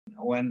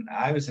when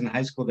I was in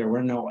high school, there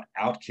were no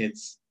out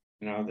kids.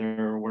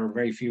 There were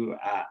very few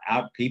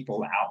out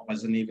people. Out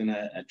wasn't even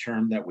a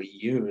term that we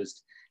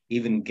used.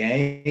 Even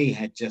gay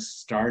had just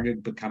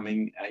started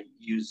becoming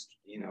used,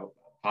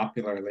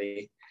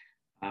 popularly.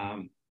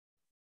 Um,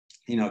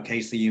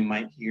 Occasionally you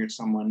might hear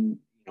someone,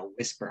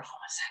 whisper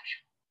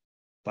homosexual,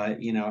 but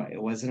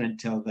it wasn't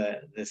until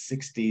the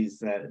 60s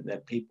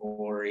that people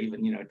were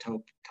even,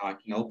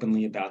 talking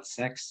openly about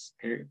sex,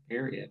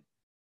 period.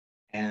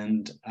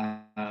 And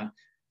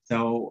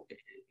so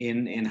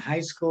in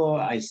high school,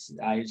 I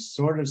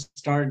sort of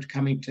started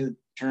coming to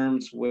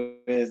terms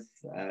with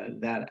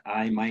that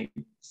I might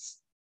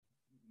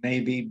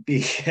maybe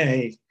be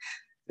gay.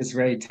 It's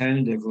very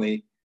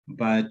tentatively,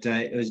 but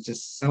it was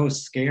just so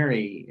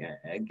scary.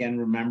 Again,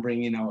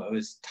 remembering, it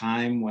was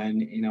time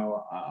when,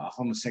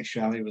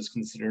 homosexuality was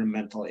considered a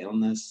mental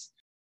illness.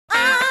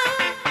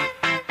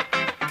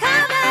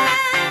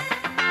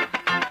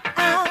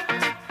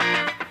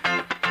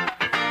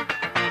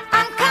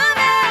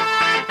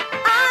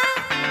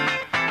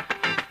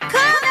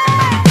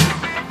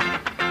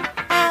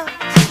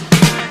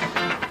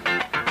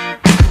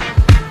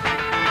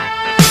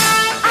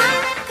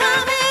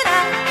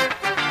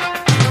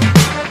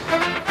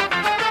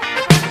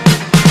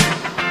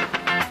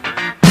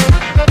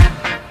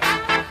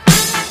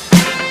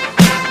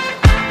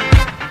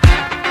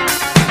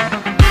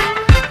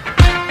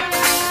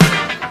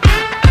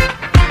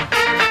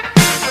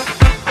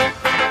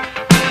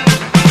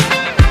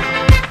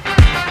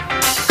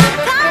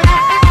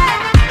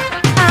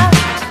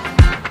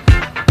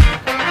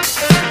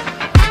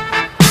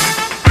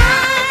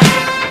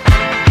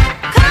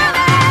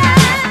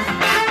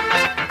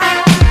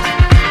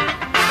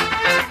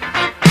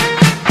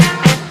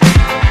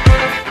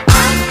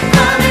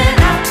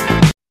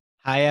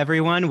 Hi,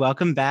 everyone.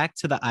 Welcome back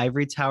to the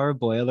Ivory Tower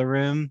Boiler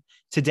Room.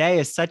 Today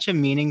is such a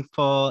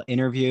meaningful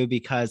interview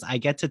because I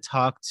get to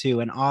talk to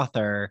an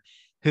author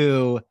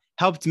who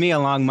helped me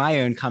along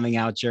my own coming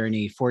out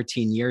journey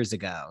 14 years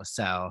ago.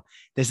 So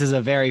this is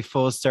a very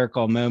full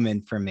circle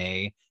moment for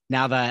me.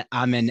 Now that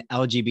I'm an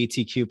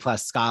LGBTQ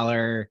plus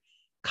scholar,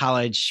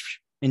 college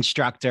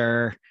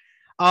instructor,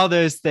 all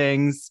those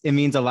things, it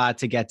means a lot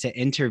to get to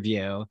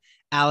interview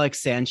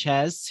Alex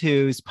Sanchez,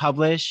 who's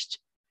published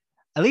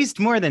at least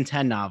more than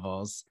 10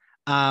 novels,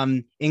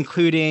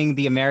 including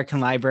the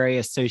American Library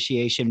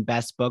Association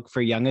Best Book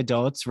for Young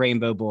Adults,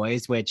 Rainbow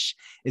Boys, which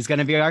is going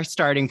to be our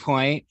starting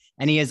point.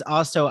 And he is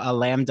also a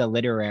Lambda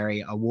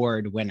Literary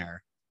Award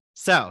winner.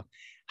 So,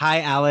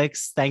 hi,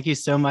 Alex. Thank you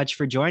so much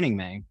for joining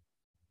me.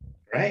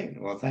 Great.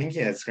 Well, thank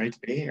you. It's great to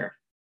be here.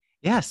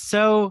 Yeah.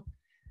 So,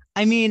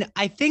 I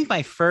think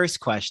my first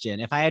question,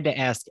 if I had to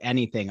ask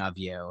anything of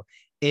you,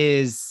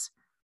 is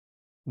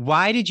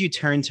why did you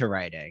turn to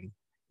writing?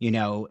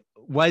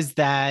 Was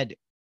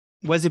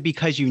it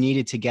because you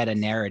needed to get a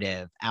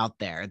narrative out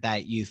there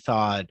that you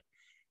thought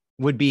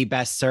would be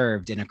best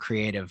served in a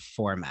creative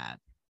format?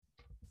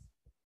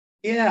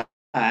 Yeah,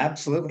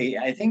 absolutely.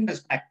 I think it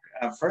was back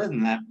further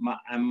than that.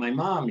 My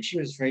mom, she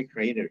was very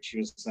creative. She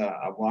was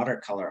a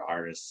watercolor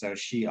artist, so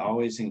she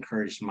always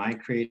encouraged my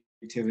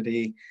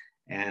creativity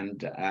and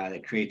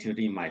the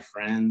creativity of my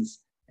friends.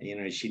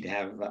 She'd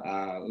have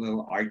a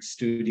little art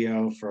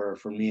studio for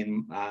me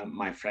and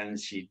my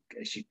friends. She'd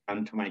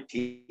come to my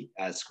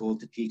school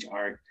to teach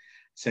art,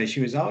 so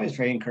she was always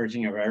very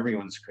encouraging of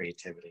everyone's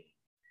creativity.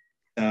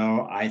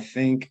 So I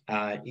think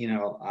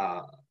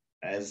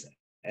as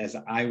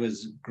I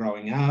was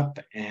growing up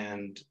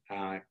and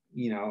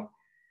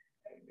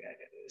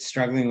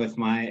struggling with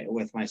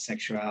my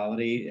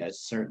sexuality,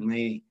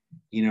 certainly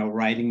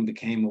writing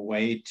became a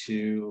way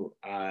to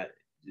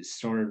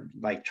sort of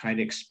like try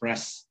to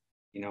express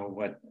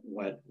what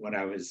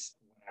I was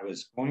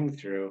going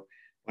through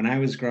when I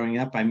was growing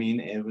up.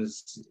 It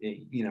was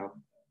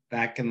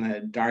back in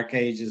the dark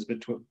ages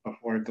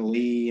before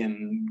Glee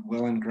and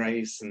Will and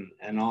Grace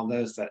and all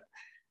those that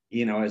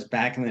is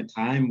back in the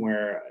time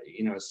where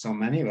so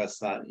many of us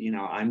thought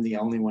I'm the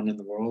only one in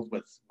the world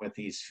with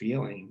these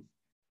feelings.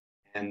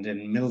 And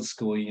in middle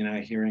school,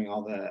 hearing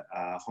all the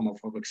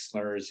homophobic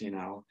slurs,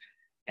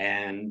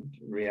 and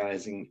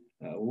realizing,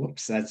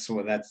 whoops, that's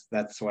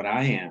what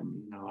I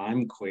am.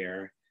 I'm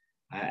queer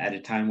at a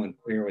time when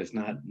queer was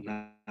not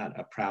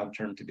a proud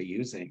term to be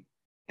using.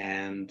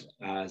 And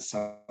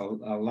so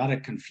a lot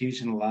of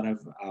confusion, a lot of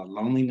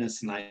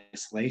loneliness and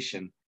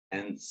isolation.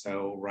 And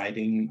so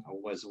writing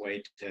was a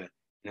way to,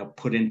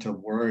 put into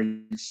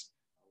words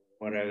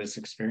what I was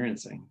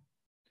experiencing.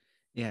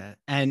 Yeah.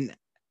 And,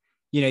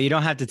 you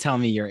don't have to tell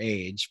me your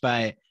age,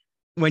 but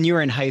when you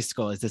were in high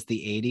school, is this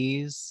the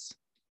 80s?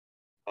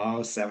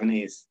 Oh,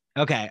 70s.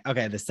 Okay.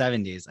 Okay. The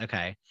 70s.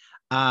 Okay.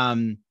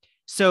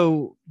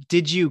 So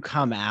did you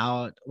come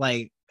out?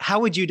 Like, how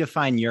would you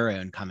define your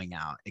own coming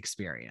out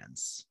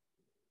experience?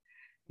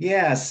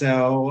 Yeah,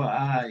 so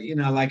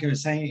like I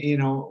was saying,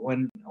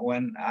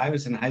 when I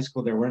was in high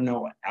school, there were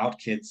no out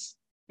kids.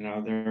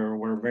 There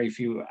were very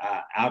few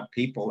out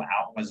people.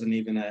 Out wasn't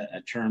even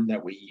a term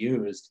that we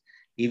used.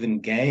 Even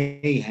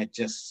gay had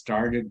just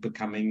started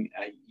becoming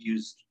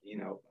used,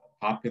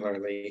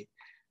 popularly.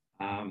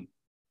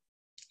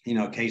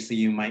 Occasionally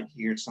you might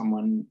hear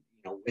someone,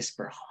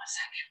 whisper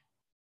homosexual,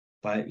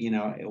 but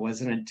it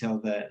wasn't until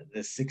the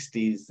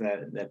 60s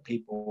that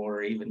people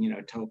were even,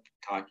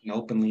 talking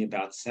openly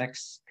about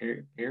sex,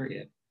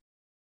 period.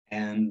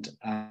 And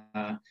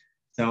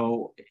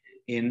so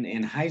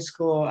in high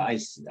school, I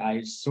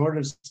sort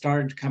of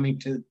started coming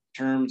to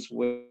terms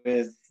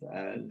with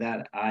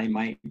that I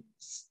might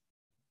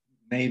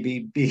maybe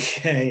be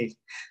gay.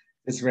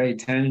 It's very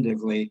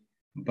tentatively,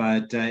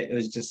 but it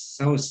was just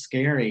so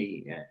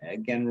scary.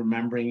 Again,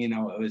 remembering,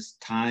 it was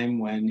time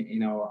when,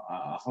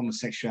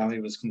 homosexuality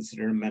was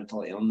considered a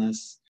mental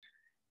illness.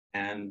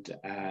 And,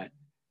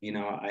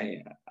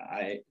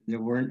 there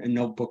weren't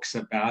no books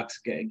about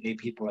gay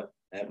people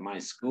at my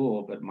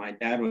school, but my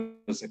dad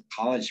was a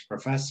college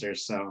professor.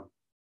 So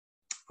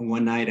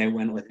one night I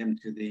went with him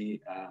to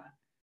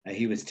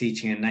he was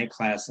teaching a night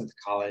class at the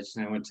college,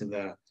 and I went to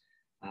the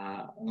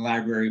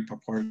library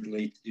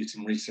purportedly to do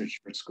some research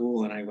for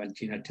school, and I went,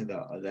 to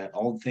that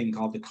old thing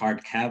called the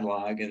card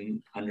catalog,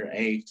 and under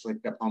A,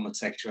 clicked up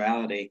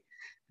homosexuality,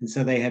 and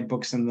so they had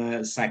books in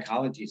the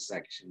psychology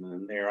section,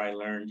 and there I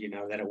learned,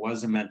 that it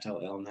was a mental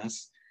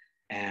illness,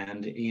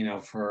 and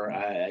for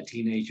a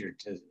teenager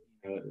to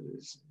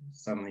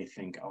suddenly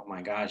think, oh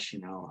my gosh,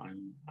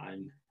 I'm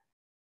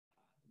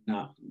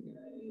not,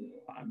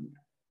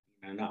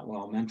 I'm not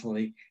well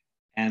mentally.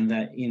 And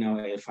that,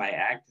 if I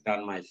acted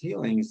on my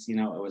feelings, it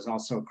was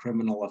also a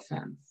criminal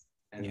offense.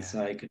 And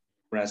so I could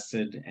be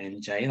arrested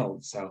and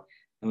jailed. So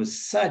it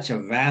was such a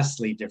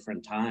vastly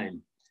different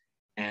time.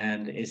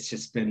 And it's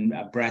just been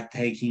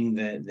breathtaking,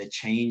 the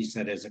change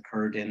that has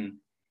occurred in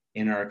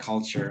our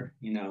culture,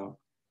 in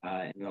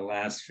the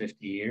last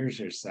 50 years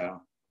or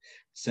so.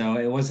 So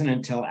it wasn't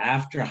until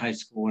after high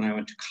school, when I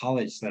went to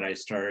college, that I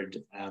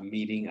started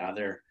meeting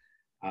other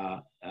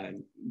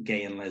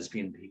gay and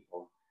lesbian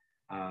people.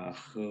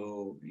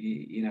 Who,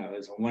 it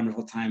was a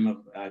wonderful time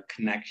of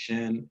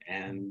connection,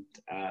 and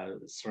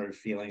sort of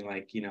feeling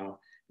like,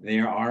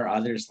 there are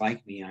others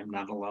like me. I'm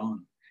not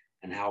alone.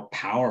 And how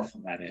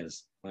powerful that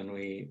is when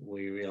we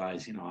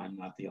realize, I'm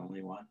not the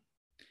only one.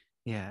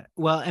 Yeah.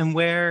 Well, and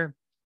where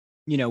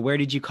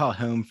did you call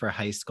home for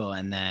high school?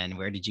 And then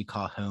where did you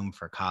call home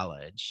for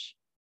college?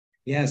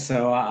 Yeah.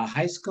 So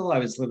high school, I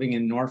was living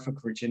in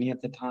Norfolk, Virginia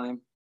at the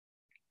time,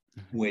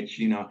 which,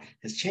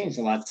 has changed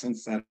a lot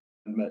since then.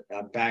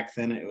 But back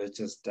then it was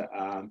just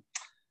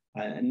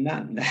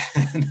not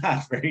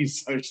not very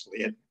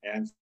socially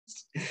advanced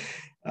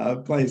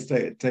place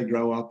to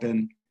grow up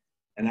in.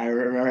 And I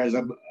remember as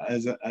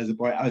a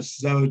boy, I was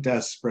so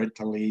desperate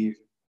to leave,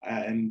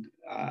 and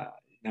I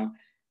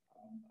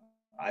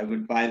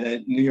would buy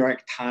the New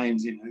York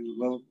Times,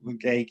 little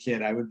gay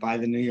kid. I would buy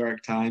the New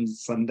York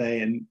Times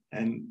Sunday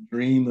and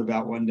dream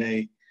about one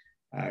day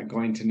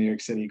going to New York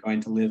City, going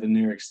to live in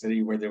New York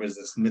City, where there was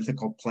this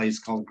mythical place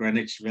called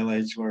Greenwich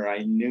Village, where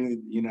I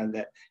knew,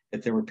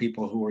 that there were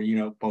people who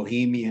were,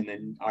 bohemian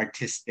and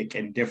artistic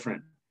and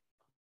different,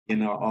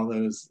 all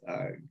those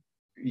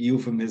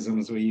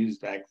euphemisms we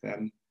used back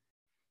then.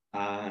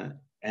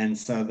 And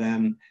so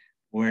then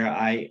where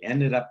I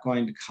ended up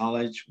going to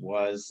college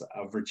was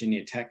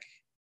Virginia Tech.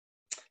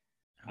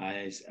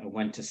 I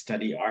went to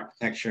study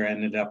architecture,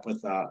 ended up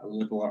with a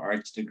liberal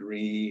arts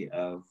degree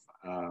of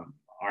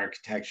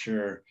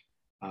architecture,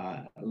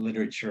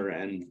 literature,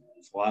 and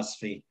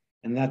philosophy.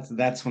 And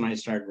that's when I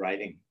started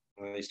writing,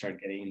 when I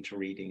started getting into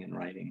reading and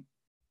writing.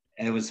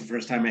 And it was the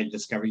first time I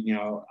discovered,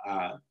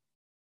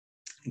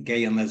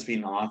 gay and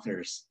lesbian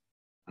authors,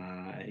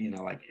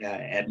 like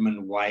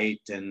Edmund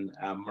White and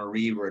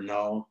Marie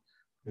Renaud,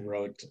 who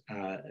wrote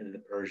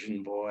The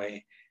Persian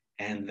Boy.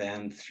 And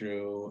then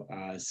through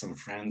some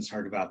friends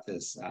heard about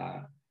this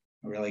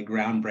really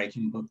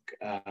groundbreaking book,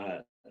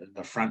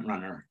 The Front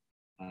Runner,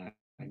 a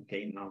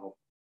gay novel.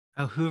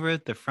 Oh, who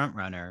wrote The Front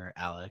Runner,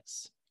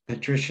 Alex?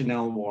 Patricia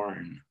Nell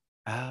Warren.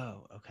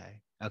 Oh,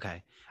 okay.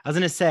 I was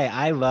gonna say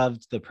I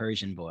loved The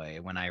Persian Boy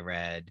when I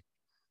read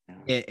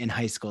it in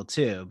high school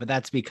too, but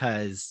that's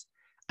because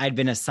I'd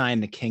been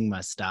assigned The King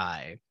Must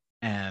Die.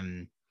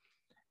 But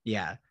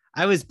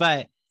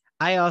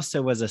I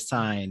also was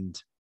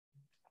assigned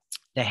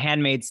The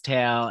Handmaid's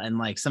Tale and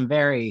like some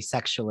very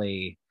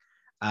sexually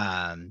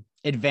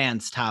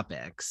advanced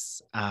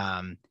topics,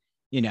 and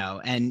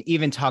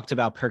even talked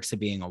about Perks of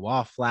Being a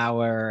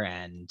Wallflower.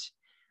 And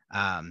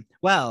and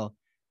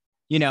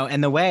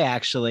the way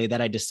actually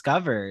that I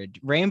discovered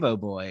Rainbow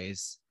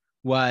Boys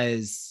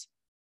was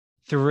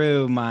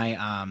through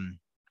my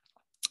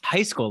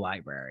high school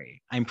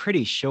library, I'm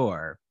pretty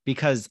sure,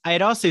 because I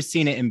had also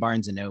seen it in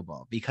Barnes and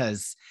Noble,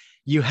 because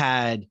you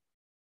had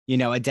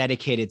a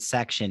dedicated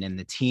section in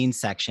the teen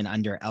section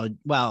under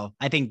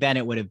I think then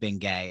it would have been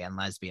gay and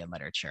lesbian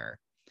literature.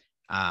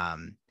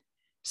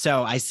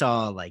 So I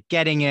saw like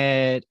Getting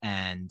It,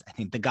 and I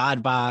think The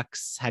God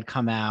Box had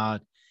come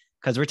out,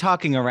 because we're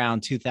talking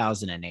around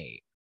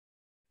 2008.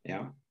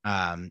 Yeah.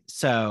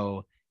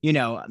 So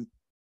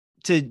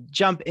to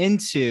jump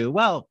into,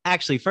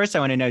 actually, first I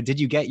want to know, did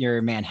you get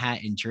your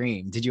Manhattan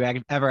dream? Did you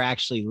ever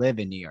actually live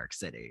in New York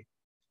City?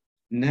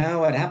 No,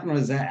 what happened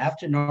was that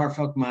after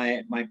Norfolk,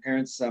 my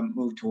parents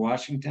moved to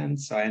Washington,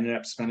 so I ended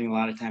up spending a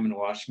lot of time in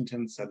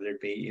Washington. So there'd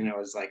be, it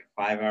was like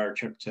a 5 hour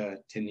trip to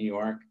New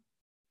York,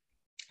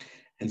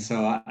 and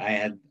so I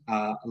had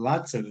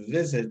lots of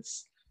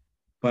visits,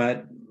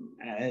 but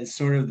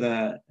sort of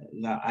the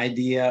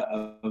idea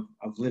of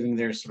living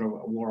there sort of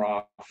wore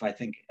off. I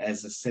think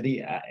as a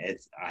city,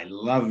 I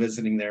love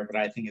visiting there, but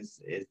I think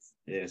it's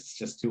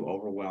just too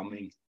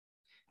overwhelming.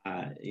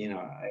 I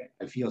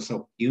feel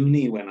so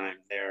puny when I'm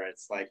there.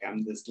 It's like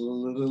I'm this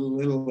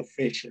little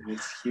fish in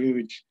this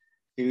huge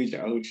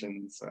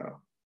ocean. So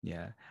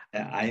Yeah.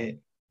 I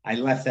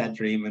left that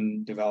dream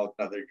and developed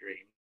other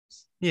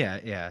dreams.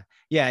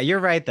 Yeah, you're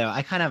right though.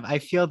 I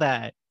feel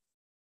that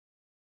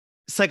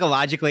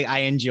psychologically I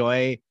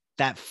enjoy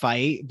that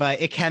fight,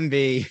 but it can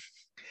be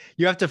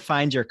you have to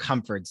find your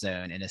comfort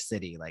zone in a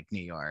city like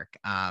New York.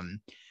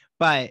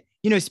 But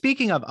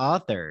speaking of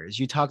authors,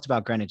 you talked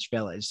about Greenwich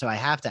Village, so I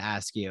have to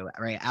ask you,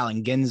 right?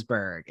 Allen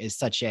Ginsberg is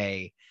such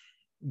a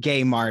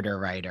gay martyr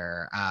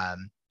writer.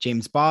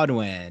 James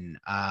Baldwin,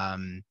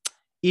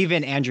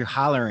 even Andrew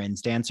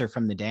Holleran's Dancer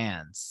from the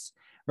Dance,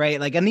 right?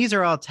 Like, and these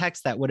are all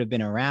texts that would have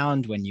been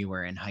around when you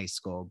were in high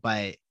school,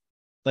 but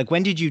like,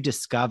 when did you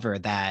discover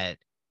that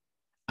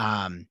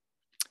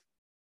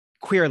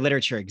queer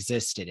literature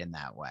existed in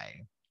that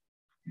way?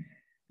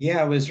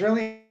 Yeah, it was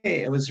really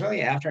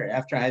after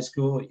high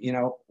school.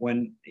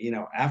 When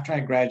after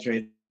I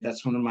graduated,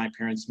 that's when my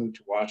parents moved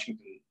to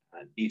Washington,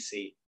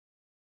 D.C.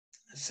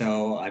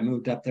 So I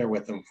moved up there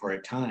with them for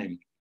a time,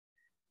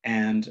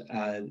 and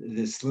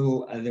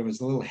there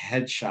was a little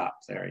head shop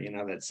there,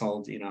 that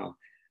sold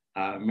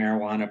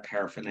marijuana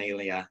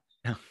paraphernalia,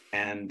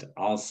 and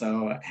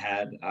also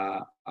had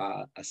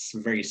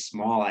very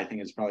small, I think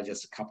it's probably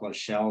just a couple of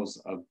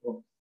shelves of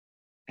books,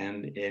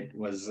 and it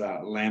was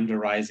Lambda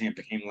Rising. It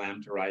became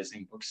Lambda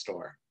Rising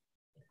Bookstore,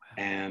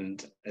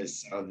 and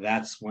so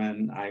that's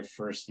when I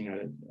first,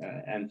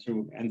 and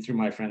through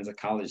my friends at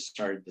college,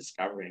 started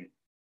discovering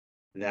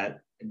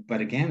that.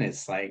 But again,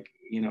 it's like,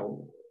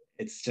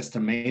 it's just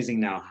amazing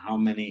now how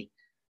many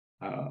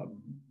uh,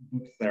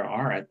 books there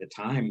are. At the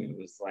time, it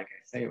was like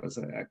I say, it was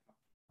a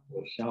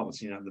couple of shelves.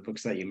 The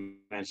books that you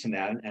mentioned,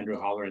 Andrew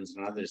Holleran's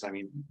and others. I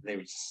mean, they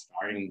were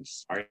starting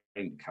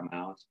to come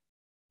out.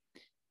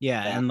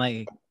 Yeah, Uh, and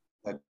like,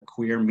 the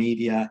queer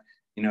media,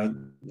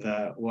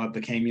 the what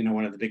became,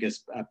 one of the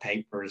biggest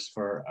papers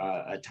for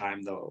a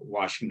time, the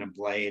Washington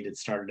Blade. It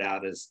started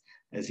out as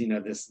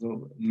this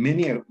little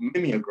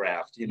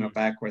mimeograph,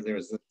 back where there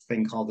was this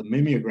thing called the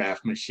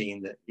mimeograph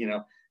machine that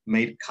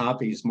made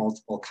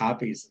multiple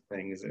copies of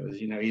things. It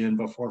was even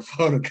before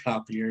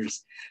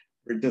photocopiers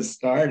were just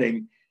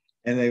starting,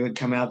 and they would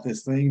come out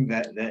this thing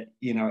that it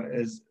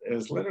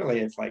was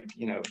literally, it's like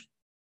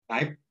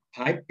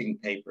typing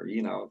paper,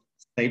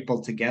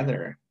 stapled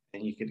together,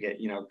 and you could get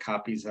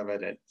copies of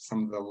it at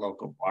some of the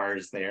local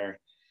bars there.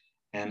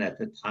 And at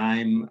the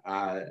time,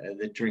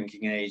 the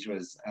drinking age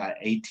was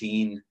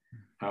 18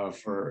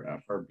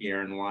 for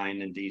beer and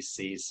wine in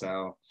DC.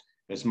 So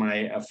it was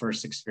my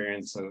first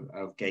experience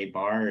of gay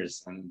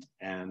bars, and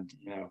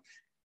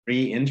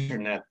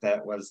pre-internet,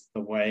 that was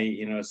the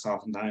way, so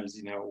oftentimes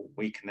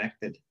we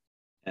connected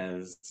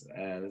as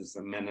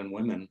men and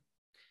women.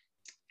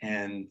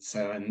 And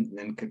so, and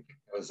then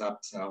goes up.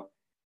 So,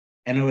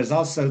 and it was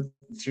also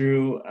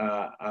through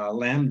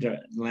Lambda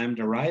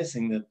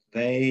Rising that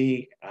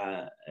they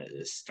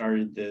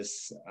started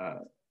this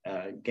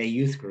gay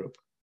youth group,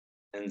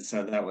 and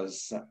so that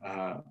was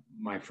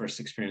my first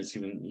experience,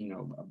 even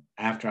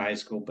after high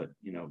school, but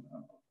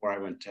where I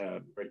went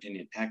to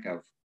Virginia Tech,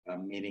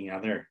 of meeting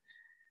other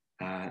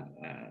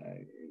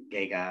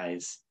gay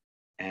guys.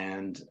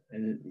 And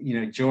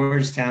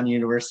Georgetown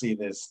University,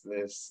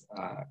 this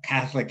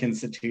Catholic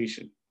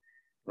institution,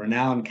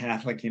 renowned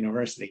Catholic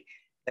university,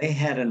 they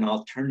had an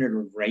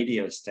alternative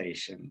radio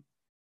station,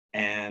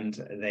 and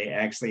they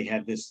actually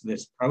had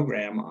this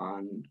program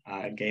on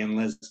gay and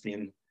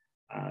lesbian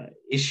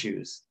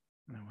issues.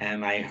 Oh, wow.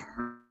 And I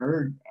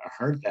heard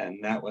that,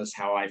 and that was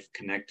how I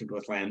connected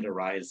with Lambda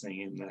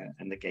Rising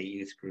and the gay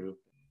youth group,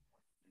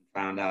 and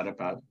found out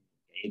about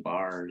gay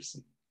bars,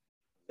 and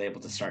was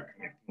able to start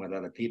connecting with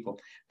other people.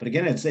 But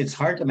again, it's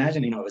hard to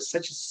imagine. It was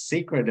such a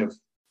secretive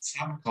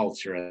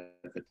subculture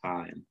at the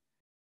time,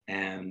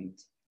 and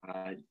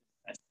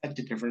such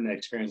a different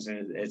experience.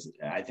 And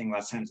I think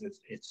lots of times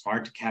it's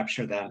hard to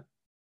capture that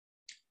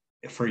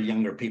for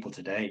younger people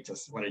today,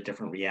 just what a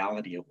different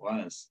reality it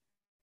was.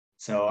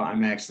 So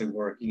I'm actually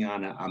working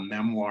on a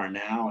memoir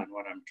now, and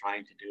what I'm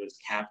trying to do is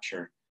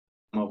capture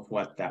some of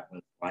what that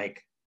was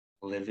like,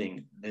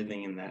 living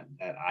in that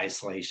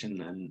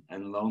isolation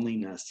and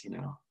loneliness.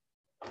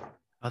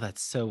 Oh,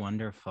 that's so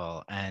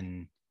wonderful.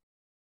 And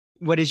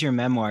what is your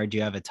memoir? Do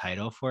you have a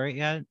title for it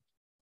yet?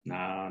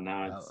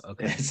 No,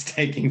 it's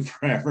taking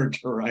forever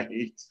to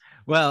write.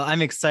 Well,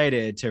 I'm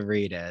excited to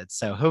read it.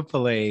 So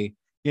hopefully,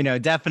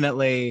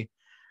 definitely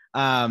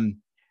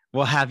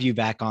we'll have you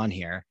back on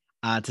here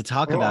to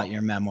talk about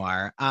your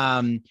memoir.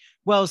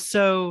 Well,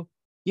 so,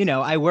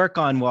 I work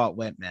on Walt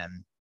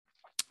Whitman,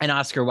 and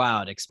Oscar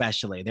Wilde,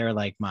 especially. They're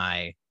like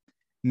my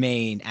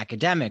main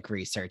academic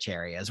research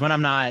areas when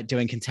I'm not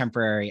doing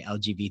contemporary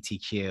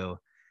LGBTQ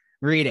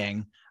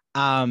reading.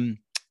 Um,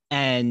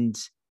 and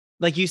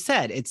like you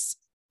said, it's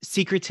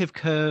secretive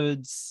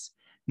codes,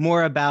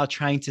 more about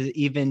trying to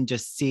even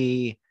just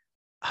see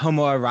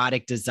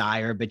homoerotic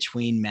desire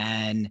between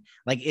men.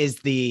 Like, is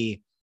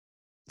the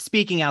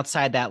speaking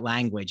outside that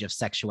language of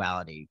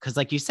sexuality? Because,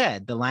 like you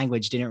said, the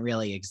language didn't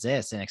really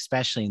exist. And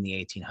especially in the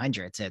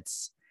 1800s,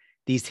 it's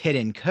these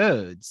hidden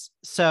codes.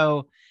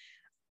 So,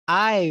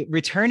 I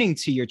returning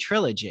to your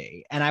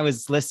trilogy and I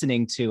was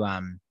listening to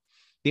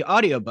the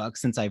audiobook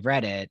since I've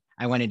read it.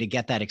 I wanted to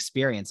get that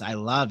experience. I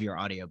love your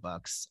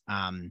audiobooks.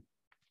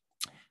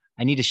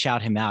 I need to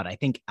shout him out. I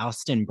think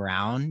Alston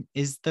Brown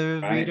is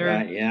the reader.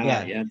 Yeah,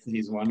 Yeah. yeah,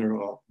 he's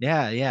wonderful.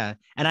 Yeah, yeah.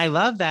 And I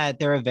love that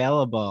they're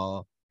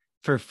available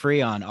for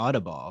free on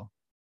Audible.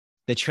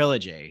 The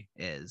trilogy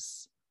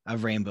is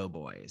of Rainbow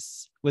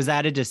Boys. Was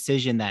that a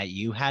decision that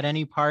you had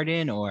any part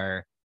in,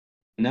 or?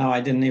 No,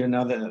 I didn't even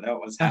know that that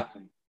was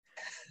happening.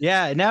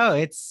 Yeah, no,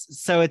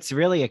 it's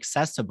really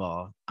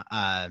accessible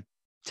to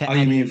Oh,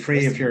 you any mean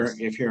free listeners.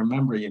 if you're a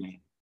member, you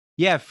mean?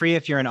 Yeah, free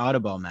if you're an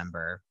Audible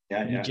member.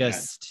 Yeah, You yeah, yeah.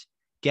 just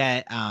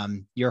get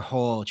your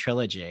whole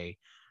trilogy.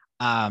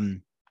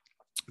 Um,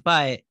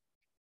 but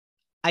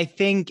I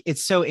think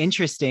it's so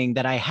interesting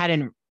that I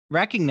hadn't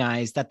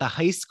recognized that the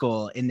high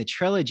school in the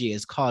trilogy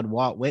is called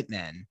Walt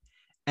Whitman.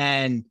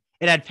 And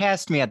it had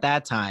passed me at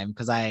that time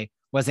because I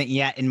wasn't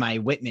yet in my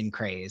Whitman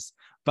craze.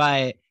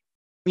 But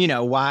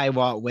why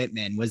Walt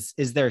Whitman?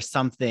 Is there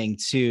something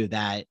to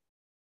that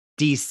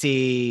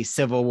DC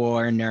Civil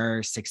War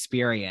nurse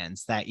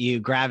experience that you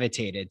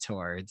gravitated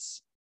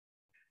towards?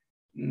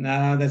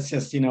 No, that's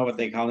just, what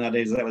they call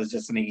nowadays. That was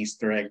just an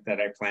Easter egg that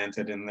I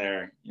planted in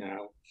there,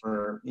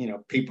 for,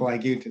 people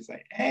like you to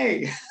say,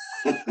 hey,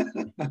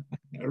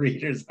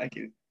 readers like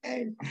you,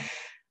 hey.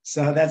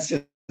 So that's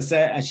just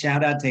a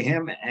shout out to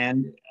him.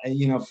 And,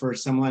 for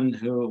someone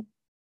who,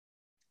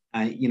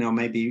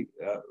 may be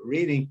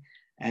reading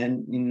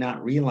and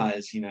not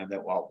realize,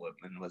 that Walt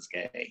Whitman was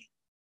gay.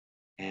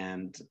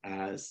 And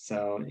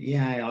so,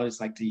 yeah, I always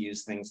like to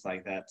use things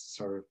like that to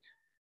sort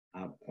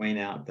of point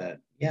out that,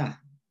 yeah,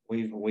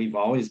 we've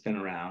always been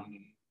around,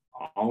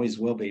 always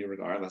will be,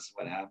 regardless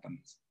of what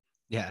happens.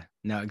 Yeah,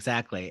 no,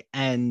 exactly.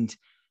 And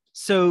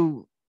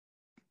so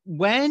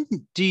when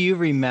do you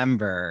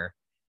remember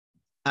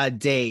a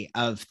date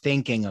of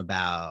thinking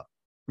about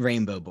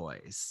Rainbow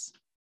Boys?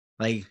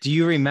 Like, do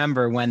you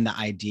remember when the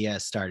idea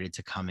started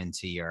to come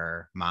into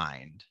your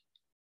mind?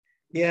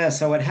 Yeah,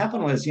 so what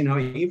happened was,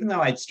 even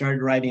though I'd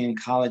started writing in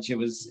college, it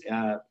was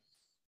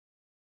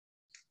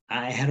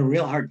I had a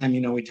real hard time.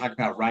 We talk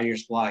about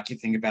writer's block. You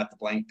think about the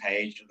blank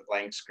page or the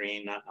blank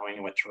screen, not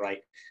knowing what to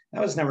write.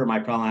 That was never my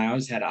problem. I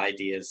always had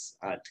ideas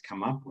to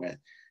come up with.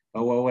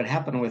 But what would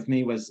happen with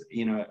me was,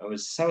 it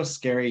was so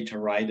scary to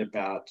write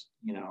about,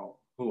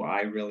 who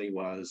I really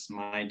was,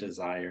 my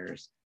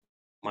desires,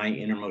 my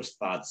innermost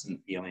thoughts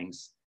and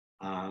feelings.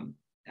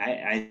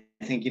 I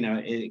think,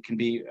 it can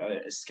be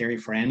scary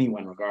for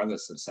anyone,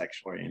 regardless of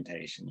sexual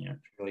orientation, to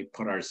really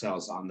put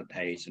ourselves on the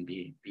page and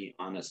be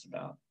honest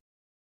about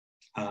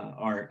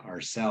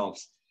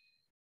ourselves.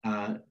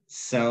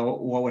 So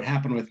what would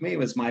happen with me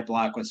was my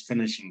block was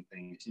finishing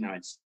things.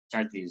 I'd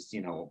start these,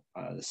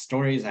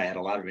 stories. I had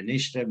a lot of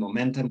initiative,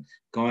 momentum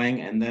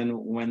going. And then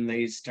when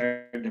they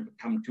started to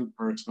become too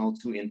personal,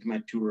 too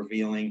intimate, too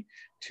revealing,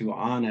 too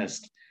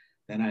honest,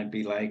 then I'd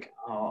be like,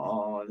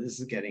 oh, this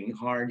is getting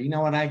hard. You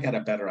know what? I got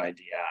a better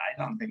idea.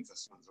 I don't think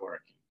this one's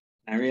working.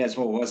 And I realized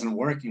what wasn't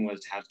working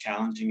was how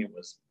challenging it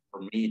was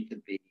for me to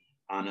be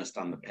honest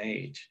on the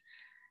page.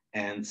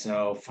 And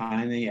so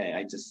finally,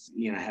 I just,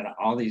 had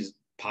all these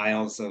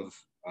piles of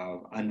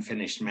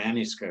unfinished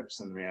manuscripts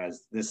and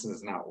realized this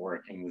is not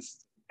working. This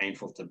is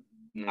painful to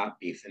not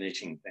be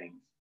finishing things.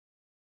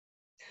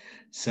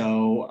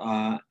 So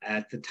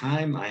at the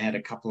time, I had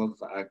a couple of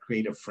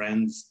creative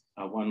friends.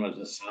 One was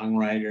a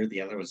songwriter,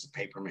 the other was a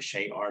paper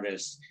mache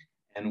artist,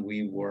 and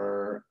we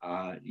were,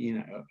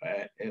 we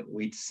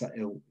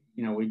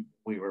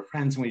were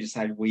friends, and we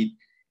decided we'd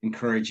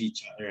encourage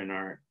each other in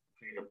our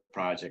creative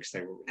projects. They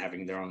were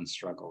having their own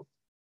struggle.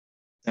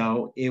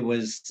 So it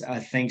was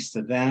thanks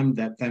to them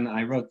that then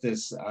I wrote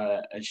this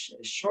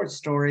short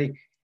story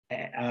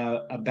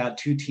about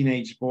two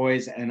teenage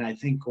boys. And I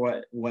think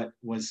what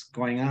was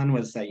going on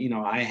was that,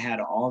 I had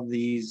all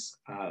these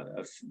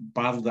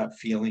bottled up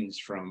feelings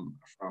from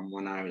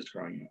when I was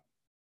growing up,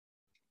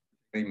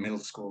 in middle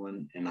school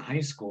and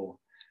high school,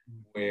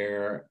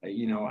 where,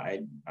 I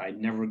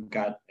never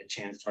got a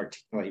chance to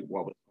articulate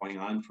what was going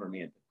on for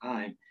me at the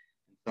time.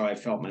 So I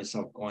felt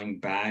myself going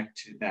back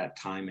to that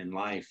time in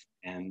life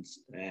and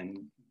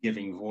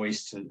giving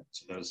voice to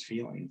those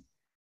feelings.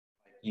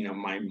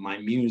 My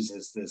muse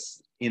is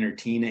this inner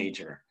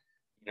teenager,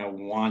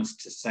 wants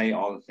to say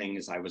all the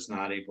things I was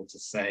not able to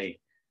say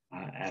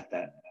at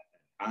that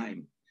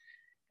time.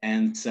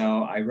 And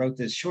so I wrote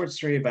this short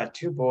story about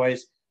two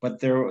boys,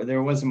 but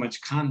there wasn't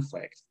much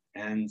conflict.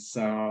 And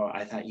so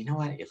I thought, you know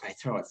what, if I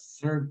throw a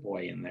third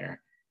boy in there,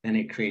 then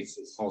it creates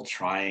this whole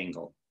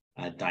triangle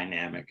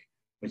dynamic,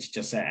 which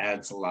just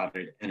adds a lot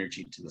of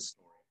energy to the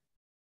story.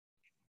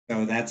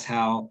 So that's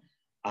how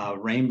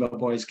Rainbow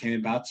Boys came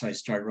about. So I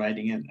started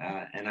writing it.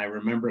 And I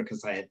remember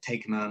because I had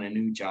taken on a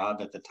new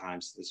job at the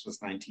time. So this was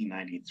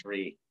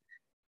 1993.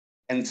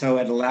 And so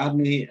it allowed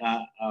me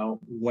a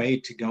way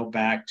to go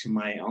back to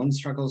my own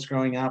struggles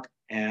growing up.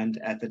 And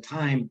at the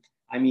time,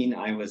 I mean,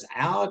 I was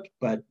out,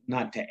 but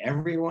not to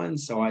everyone.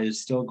 So I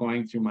was still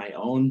going through my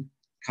own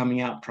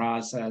coming out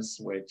process,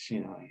 which,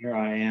 you know, here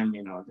I am,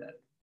 you know,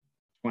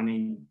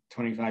 20,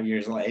 25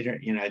 years later,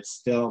 you know, it's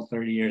still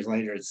 30 years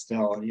later, it's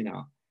still, you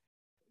know,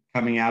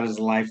 coming out is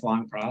a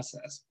lifelong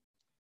process.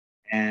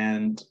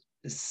 And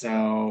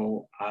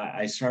so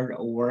I started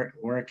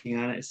working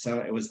on it. So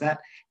it was that.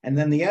 And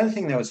then the other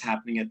thing that was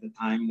happening at the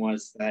time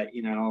was that,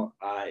 you know,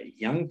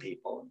 young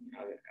people, you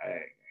know,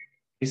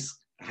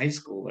 high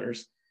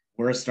schoolers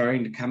were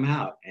starting to come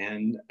out,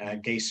 and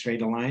gay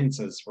straight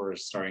alliances were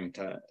starting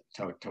to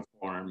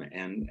form,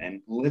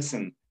 and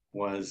GLSEN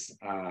was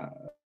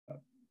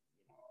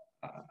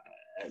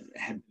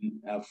had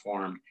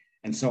formed.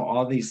 And so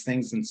all these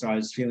things, and so I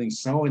was feeling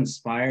so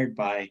inspired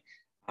by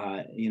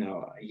you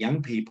know,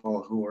 young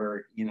people who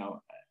were, you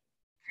know,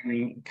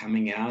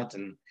 coming out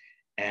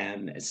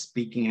and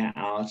speaking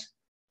out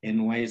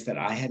in ways that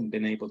I hadn't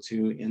been able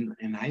to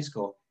in high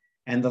school.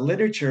 And the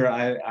literature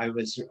I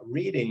was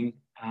reading,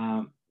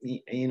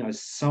 you know,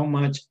 so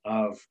much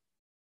of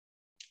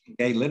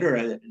gay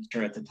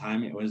literature at the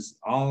time, it was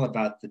all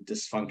about the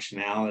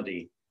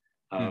dysfunctionality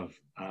of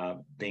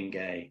being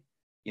gay,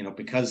 you know,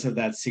 because of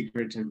that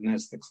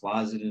secretiveness, the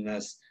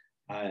closetedness,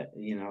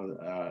 you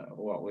know,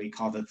 what we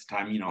called at the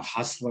time, you know,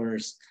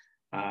 hustlers,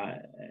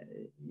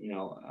 you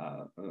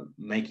know,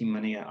 making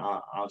money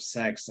off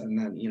sex, and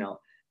then, you know,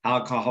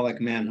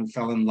 alcoholic men who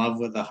fell in love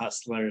with the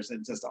hustlers,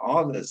 and just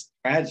all this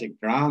tragic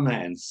drama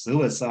and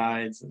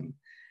suicides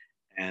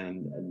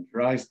and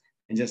drugs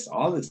and just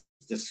all this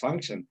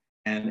dysfunction.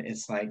 And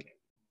it's like,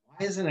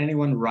 why isn't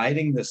anyone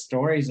writing the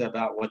stories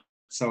about what's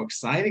so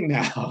exciting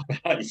now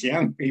about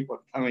young people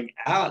coming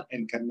out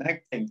and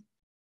connecting?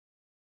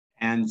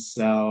 And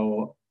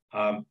so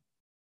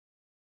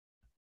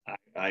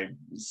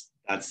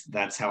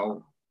that's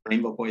how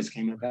Rainbow Boys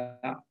came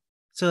about.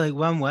 So like,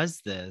 when was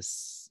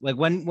this? Like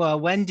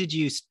when did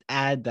you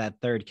add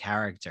that third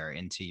character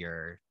into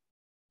your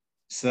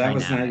So that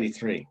dynamic? was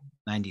 93.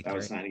 93. That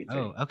was 93.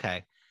 Oh,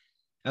 okay.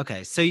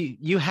 Okay. So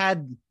you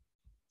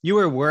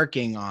were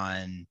working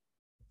on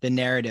the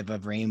narrative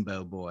of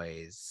Rainbow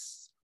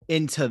Boys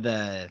into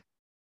the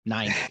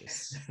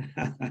 90s.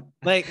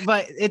 Like,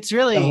 but it's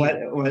really so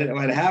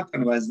what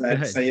happened was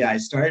that, so yeah, I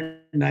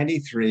started in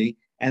 93,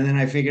 and then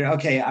I figured,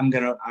 okay, I'm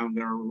gonna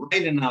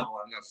write a novel,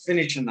 I'm gonna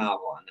finish a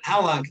novel. And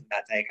how long can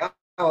that take?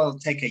 Oh, it'll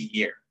take a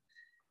year.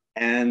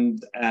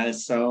 And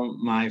so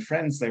my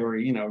friends, they were,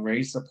 you know,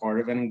 very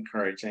supportive and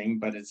encouraging,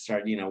 but it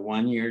started, you know,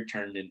 1 year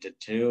turned into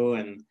 2,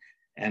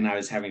 and I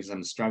was having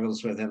some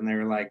struggles with it. And they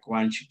were like,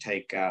 why don't you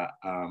take a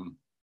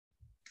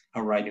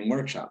writing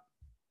workshop,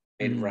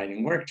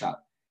 writing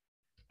workshop.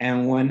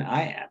 And when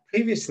I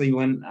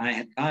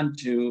had gone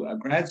to a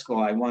grad school,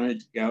 I wanted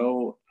to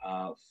go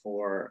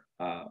for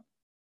an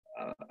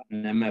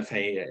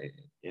MFA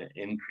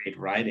in creative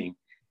writing.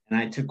 And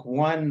I took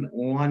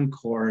one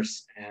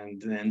course,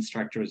 and the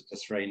instructor was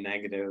just very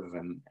negative,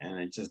 and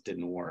it just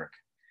didn't work.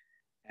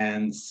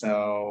 And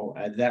so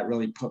that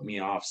really put me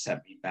off,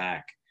 set me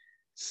back.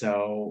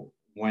 So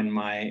when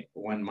my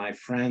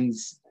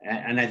friends,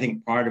 and I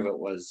think part of it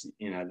was,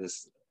 you know,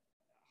 this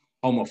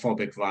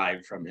homophobic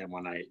vibe from him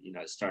when I, you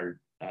know, started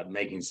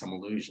making some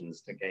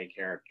allusions to gay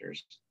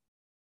characters.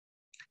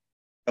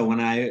 So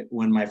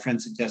when my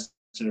friend suggested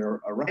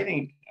a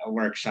writing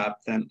workshop,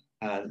 then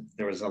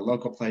there was a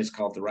local place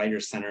called the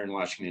Writers Center in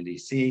Washington,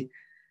 D.C.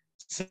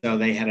 So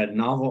they had a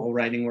novel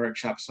writing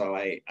workshop. So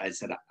I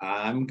said,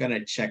 I'm going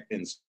to check the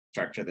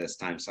instructor this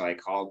time. So I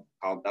called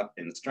up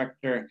the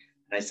instructor,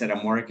 and I said,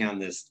 I'm working on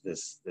this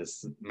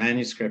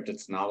manuscript.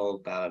 It's a novel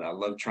about a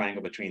love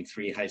triangle between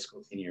 3 high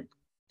school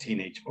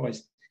teenage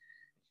boys.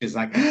 She's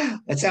like,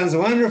 that sounds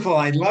wonderful.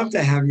 I'd love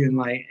to have you in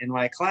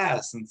my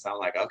class. And so I'm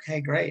like,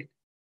 okay, great.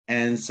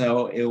 And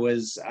so it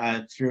was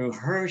through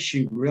her,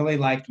 she really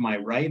liked my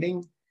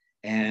writing.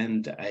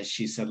 And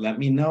she said, let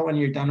me know when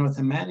you're done with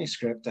the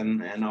manuscript,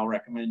 and I'll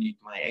recommend you to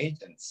my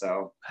agent.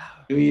 So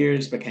 2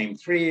 years became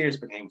 3 years,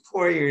 became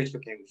 4 years,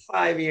 became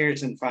 5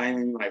 years. And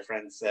finally, my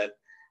friend said,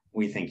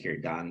 we think you're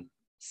done.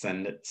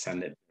 Send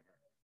it.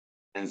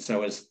 And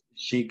so as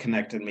she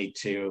connected me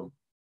to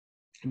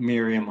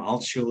Miriam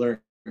Altschuler,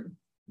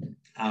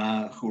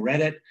 who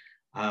read it,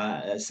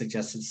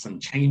 suggested some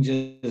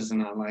changes,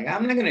 and I'm like,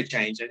 I'm not going to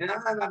change it.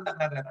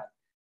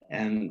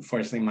 And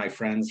fortunately, my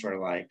friends were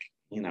like,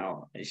 you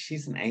know,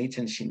 she's an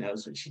agent, she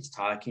knows what she's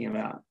talking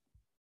about.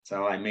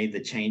 So I made the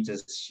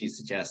changes she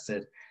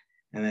suggested,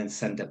 and then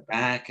sent it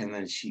back. And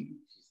then she's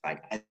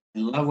like, I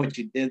love what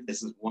you did.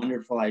 This is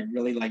wonderful. I'd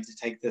really like to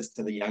take this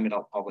to the young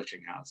adult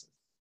publishing houses.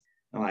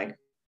 I'm like,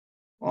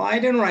 well, I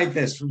didn't write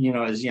this, you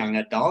know, as young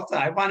adult.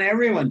 I want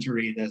everyone to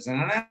read this.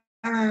 And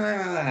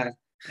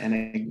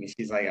And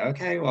she's like,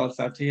 okay, well, it's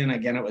up to you. And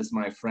again, it was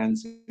my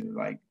friends who were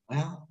like,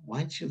 well, why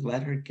don't you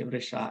let her give it a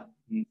shot?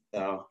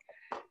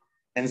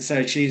 And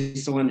so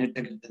she's the one who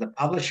took it to the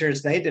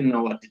publishers. They didn't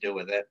know what to do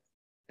with it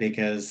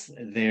because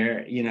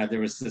there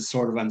was this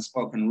sort of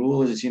unspoken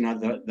rule is,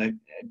 the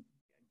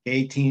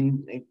gay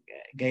teen,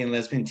 gay and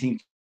lesbian teen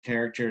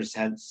characters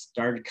had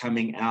started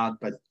coming out,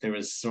 but there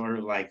was sort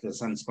of like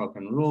this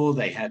unspoken rule.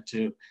 They had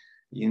to,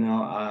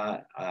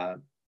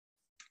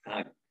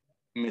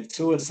 commit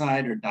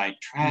suicide or die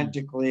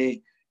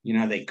tragically.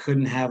 They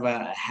couldn't have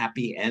a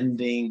happy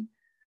ending.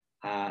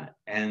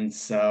 And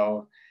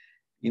so,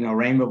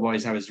 Rainbow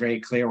Boys, I was very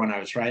clear when I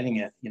was writing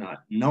it,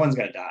 no one's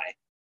going to die.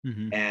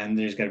 Mm-hmm. And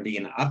there's going to be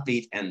an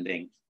upbeat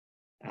ending.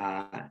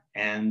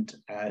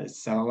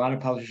 So a lot of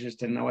publishers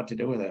didn't know what to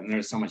do with it. And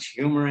there's so much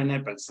humor in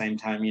it, but at the same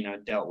time,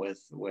 dealt with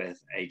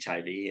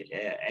HIV,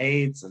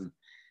 AIDS.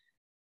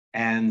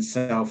 And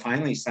so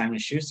finally, Simon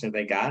Schuster,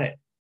 they got it.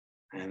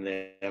 And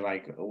they're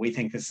like, we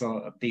think this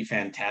will be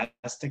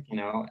fantastic.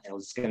 It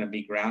was going to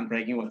be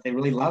groundbreaking. What they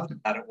really loved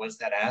about it was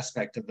that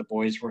aspect of the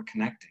boys were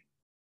connecting,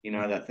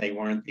 that they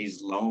weren't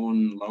these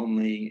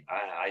lonely,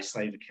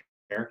 isolated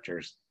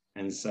characters.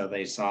 And so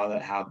they saw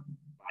that how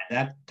by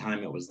that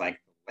time it was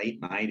like the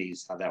late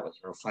 90s, how that was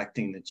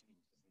reflecting the changes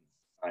in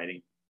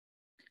society.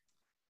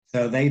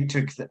 So they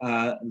took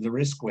the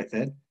risk with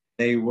it.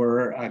 They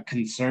were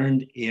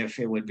concerned if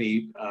it would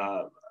be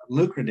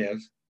lucrative,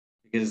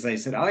 because they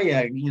said, oh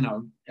yeah,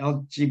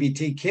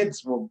 LGBT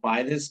kids will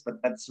buy this,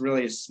 but that's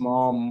really a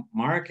small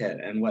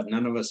market. And what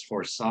none of us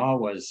foresaw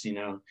was,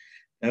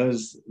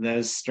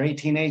 those straight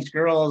teenage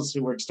girls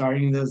who were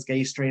starting those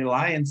gay straight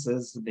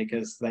alliances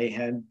because they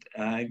had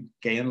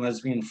gay and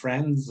lesbian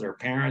friends or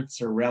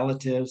parents or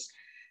relatives,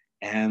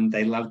 and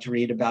they love to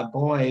read about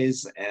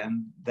boys,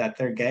 and that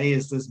they're gay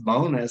is this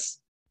bonus.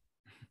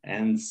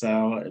 And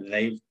so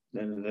they've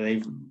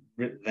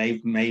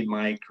made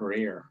my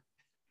career.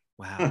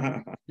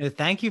 Wow. No,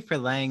 thank you for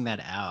laying that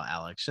out,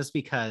 Alex, just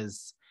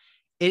because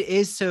it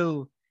is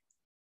so,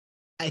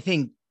 I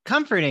think,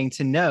 comforting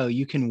to know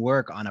you can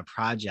work on a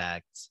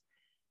project,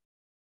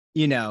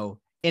 in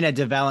a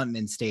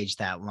development stage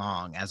that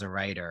long as a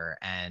writer.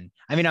 And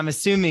I mean, I'm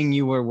assuming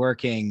you were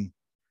working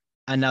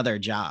another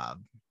job.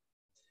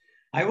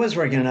 I was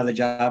working another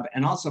job.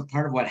 And also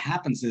part of what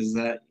happens is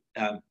that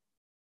the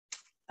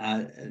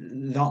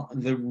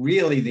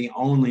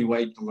only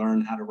way to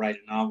learn how to write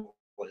a novel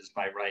is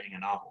by writing a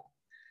novel.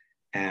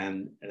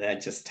 And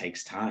that just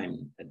takes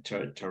time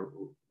to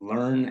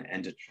learn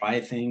and to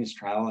try things,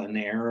 trial and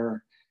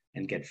error,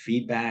 and get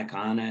feedback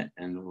on it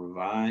and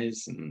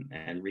revise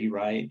and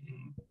rewrite,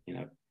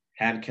 and,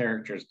 add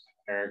characters,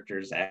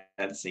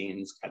 add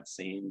scenes, cut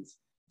scenes.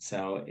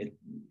 So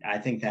I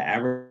think the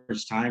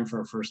average time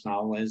for a first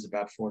novel is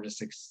about 4 to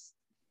 6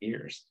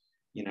 years.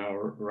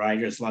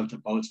 Writers love to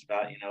boast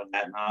about,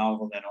 that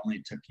novel that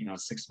only took,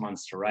 6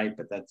 months to write,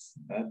 but that's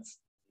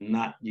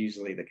not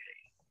usually the case.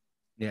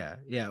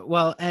 Yeah.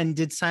 Well, and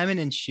did Simon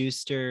and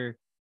Schuster,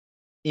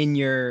 in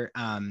your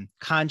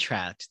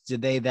contract,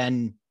 did they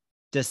then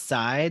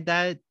decide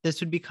that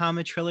this would become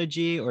a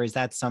trilogy, or is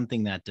that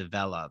something that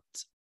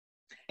developed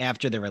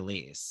after the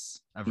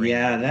release of Rainbow?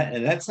 Yeah,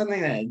 that's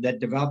something that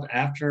developed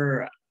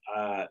after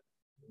the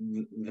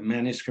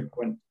manuscript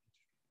went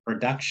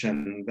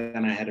production.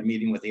 Then I had a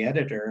meeting with the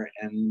editor,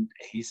 and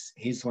he's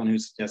the one who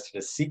suggested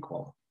a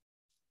sequel.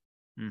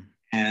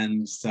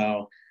 And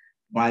so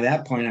by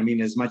that point, I mean,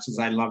 as much as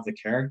I love the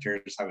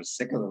characters, I was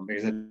sick of them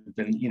because it had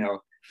been,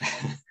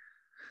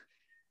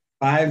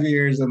 5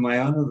 years of my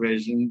own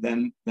revision,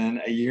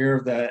 then a year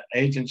of the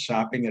agent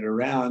shopping it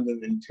around, and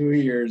then 2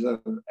 years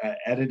of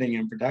editing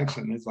and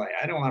production. It's like,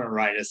 I don't want to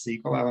write a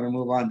sequel. I want to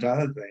move on to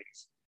other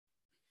things.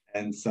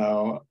 And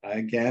so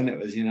again, it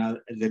was,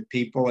 the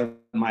people in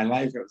my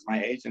life, it was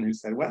my agent who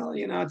said, well,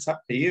 it's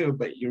up to you,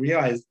 but you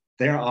realize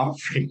they're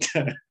offering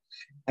to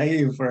pay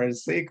you for a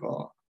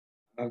sequel.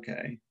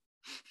 Okay.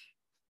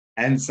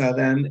 And so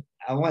then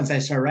once I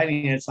started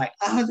writing it, it's like,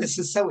 oh, this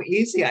is so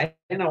easy. I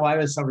didn't know why I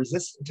was so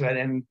resistant to it,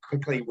 and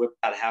quickly whipped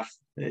out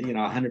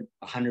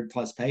 100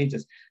 plus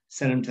pages,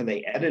 sent them to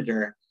the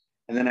editor.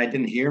 And then I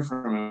didn't hear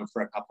from him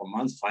for a couple of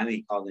months. Finally,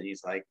 he called and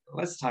he's like,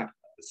 let's talk about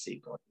the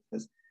sequel. He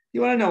says,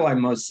 you want to know why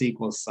most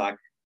sequels suck?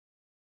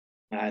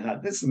 And I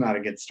thought, this is not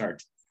a good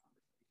start.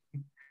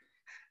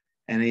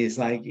 And he's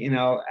like,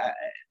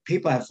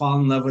 people have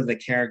fallen in love with the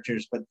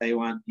characters, but they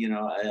want,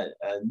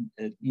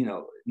 a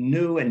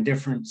new and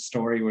different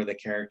story where the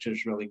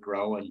characters really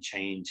grow and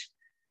change.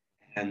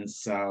 And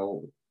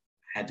so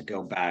I had to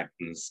go back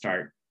and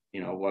start,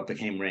 what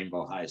became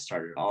Rainbow High,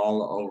 started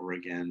all over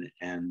again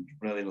and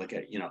really look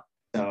at,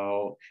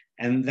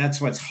 and that's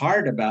what's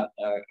hard about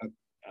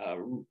a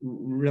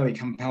really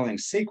compelling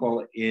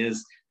sequel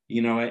is,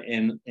 in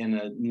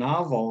a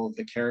novel,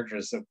 the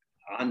characters have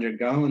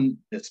undergone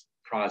this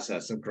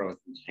process of growth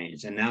and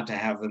change, and now to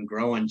have them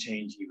grow and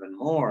change even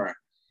more,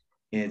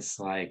 it's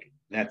like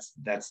that's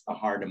the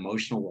hard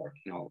emotional work.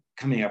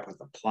 Coming up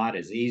with a plot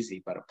is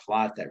easy, but a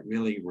plot that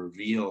really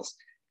reveals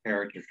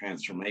character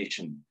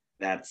transformation,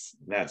 that's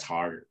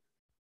harder.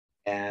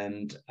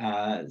 And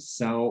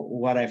so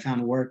what I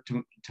found worked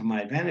to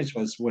my advantage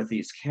was with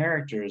these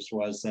characters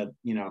was that,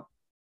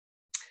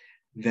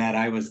 that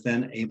I was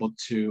then able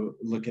to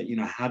look at,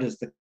 how does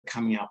the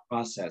coming out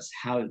process,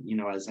 how,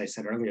 as I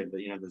said earlier,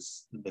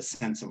 the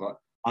sense of an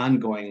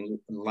ongoing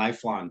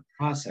lifelong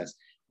process.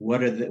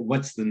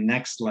 What's the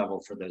next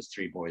level for those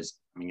three boys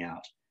coming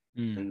out?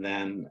 And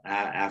then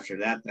after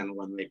that, then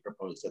when they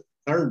proposed a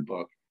third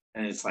book,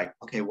 and it's like,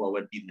 okay, what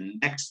would be the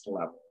next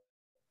level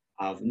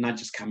of not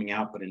just coming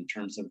out, but in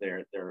terms of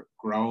their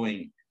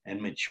growing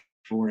and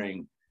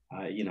maturing,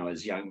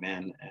 as young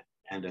men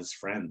and as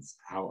friends.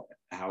 How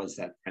is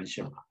that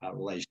friendship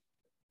relationship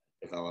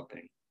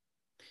developing?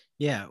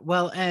 Yeah,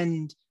 well,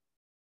 and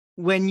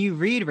when you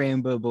read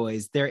Rainbow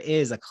Boys, there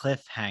is a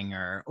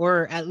cliffhanger,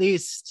 or at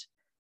least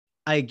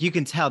like you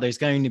can tell there's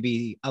going to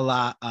be a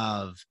lot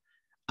of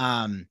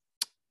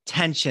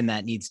tension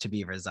that needs to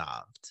be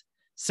resolved.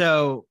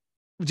 So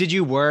did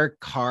you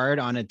work hard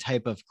on a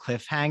type of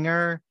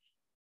cliffhanger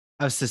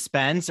of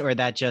suspense, or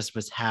that just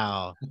was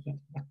how?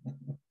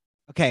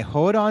 Okay,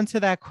 hold on to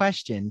that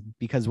question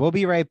because we'll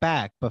be right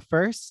back. But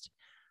first,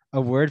 a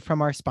word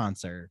from our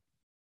sponsor.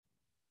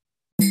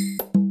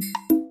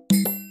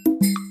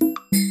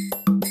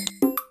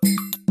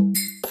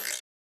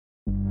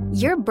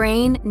 Your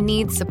brain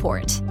needs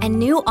support, and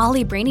new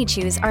Ollie Brainy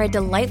Chews are a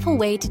delightful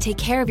way to take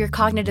care of your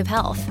cognitive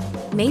health.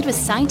 Made with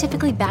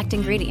scientifically backed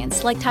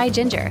ingredients like Thai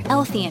ginger,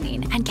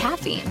 L-theanine, and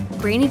caffeine,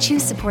 Brainy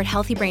Chews support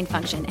healthy brain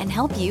function and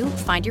help you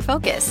find your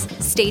focus,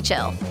 stay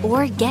chill,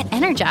 or get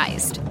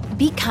energized.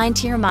 Be kind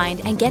to your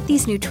mind and get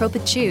these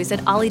nootropic chews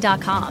at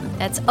ollie.com.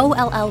 That's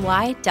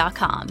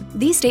OLLY.com.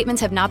 These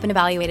statements have not been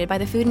evaluated by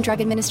the Food and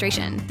Drug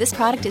Administration. This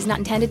product is not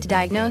intended to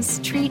diagnose,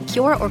 treat,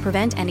 cure, or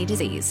prevent any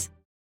disease.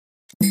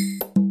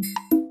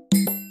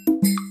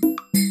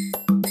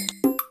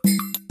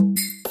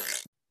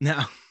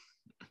 No.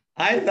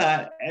 I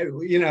thought,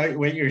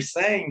 what you're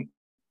saying,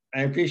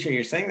 I appreciate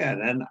you saying that.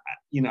 And,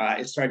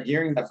 I started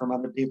hearing that from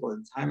other people at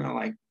the time. And I'm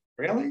like,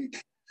 really?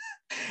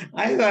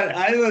 I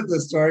thought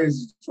the story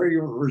was pretty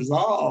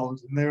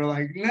resolved. And they were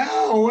like,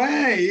 no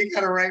way, you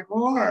got to write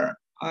more.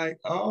 I'm like,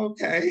 oh,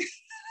 okay.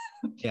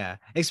 Yeah,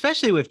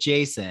 especially with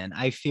Jason,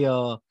 I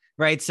feel,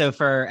 right? So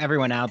for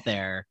everyone out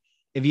there,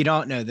 if you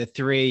don't know the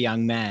three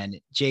young men,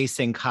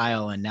 Jason,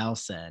 Kyle, and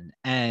Nelson,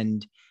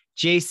 and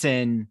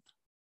Jason,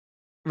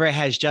 right,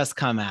 has just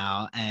come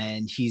out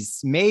and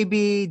he's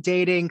maybe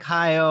dating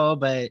Kyle,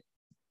 but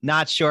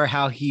not sure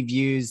how he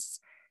views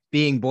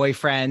being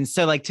boyfriends.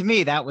 So like, to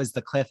me, that was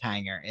the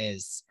cliffhanger,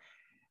 is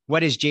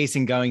what is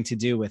Jason going to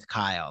do with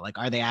Kyle? Like,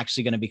 are they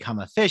actually going to become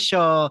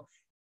official?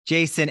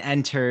 Jason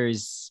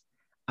enters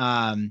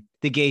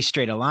the Gay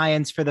Straight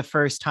Alliance for the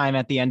first time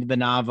at the end of the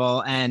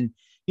novel. And,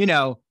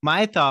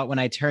 my thought when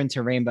I turned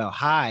to Rainbow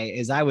High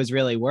is I was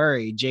really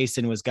worried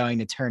Jason was going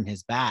to turn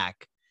his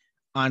back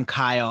on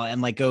Kyle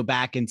and like go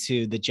back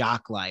into the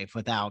jock life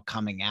without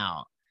coming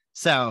out.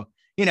 So,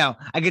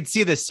 I could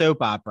see the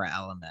soap opera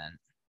element.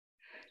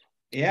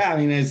 Yeah, I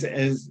mean, as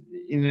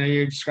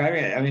you're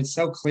describing it, I mean, it's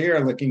so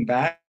clear looking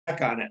back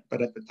on it,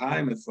 but at the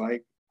time, it's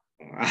like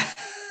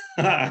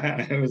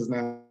it was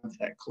not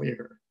that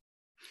clear.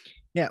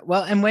 Yeah,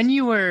 well, and when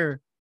you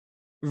were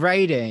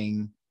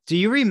writing, do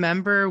you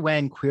remember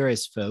when Queer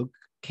as Folk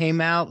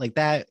came out? Like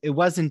that, it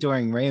wasn't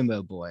during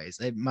Rainbow Boys.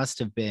 It must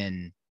have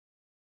been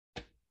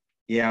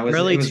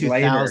early it was 2000s,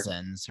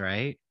 later.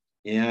 Right?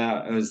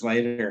 Yeah, it was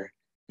later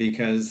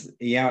because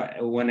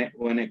when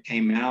it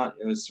came out,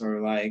 it was sort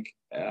of like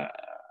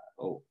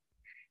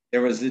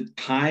there was a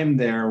time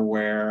there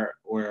where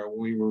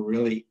we were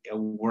really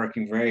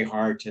working very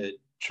hard to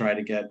try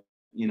to get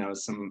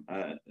some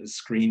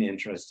screen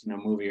interest,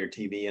 movie or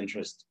TV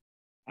interest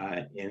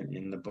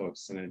in the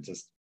books, and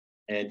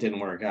it didn't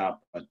work out.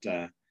 But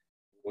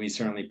we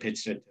certainly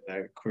pitched it to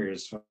the Queer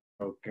as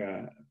Folk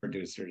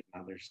producers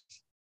and others.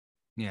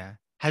 Yeah.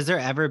 Has there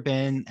ever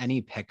been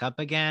any pickup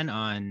again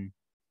on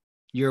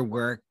your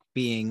work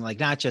being like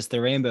not just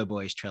the Rainbow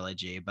Boys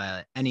trilogy,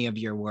 but any of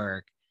your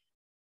work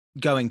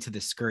going to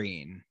the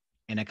screen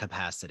in a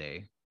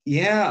capacity?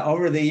 Yeah,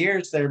 over the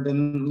years there have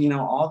been,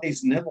 all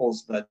these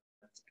nibbles, but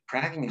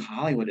cracking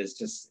Hollywood is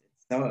just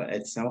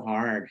it's so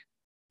hard.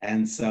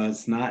 And so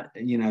it's not,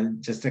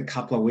 just a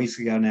couple of weeks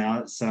ago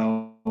now.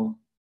 So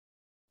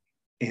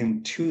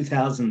in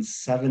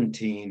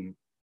 2017,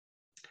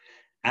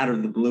 out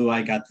of the blue,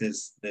 I got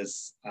this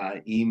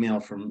email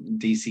from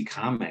DC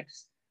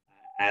Comics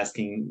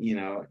asking,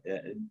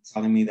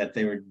 telling me that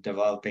they were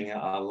developing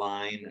a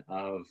line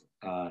of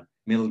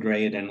middle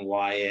grade and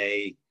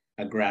YA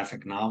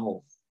graphic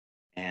novels,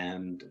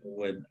 and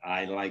would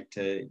I like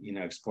to,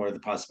 explore the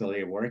possibility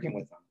of working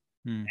with them.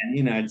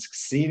 And, it's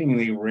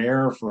exceedingly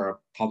rare for a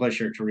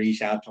publisher to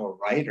reach out to a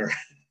writer.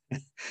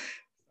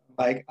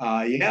 Like,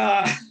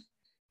 yeah.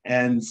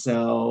 And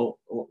so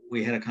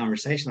we had a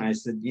conversation. I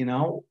said,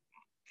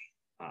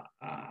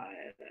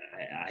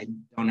 I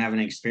don't have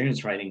any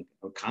experience writing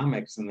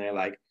comics. And they're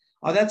like,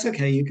 oh, that's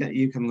okay. You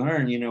can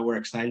learn. We're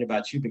excited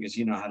about you because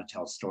you know how to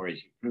tell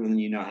stories. You've proven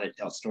you know how to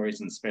tell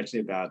stories, and especially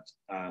about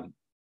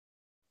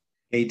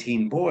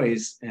 18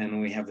 boys,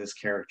 and we have this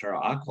character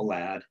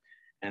Aqualad,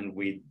 and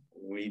we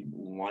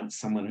want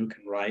someone who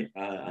can write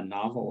a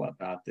novel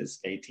about this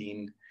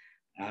 18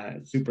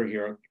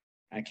 superhero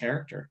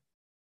character.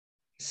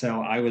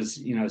 So I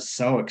was,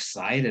 so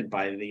excited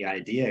by the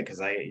idea, because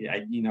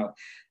I,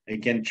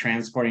 again,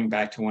 transporting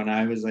back to when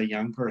I was a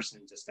young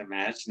person, just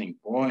imagining,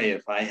 boy,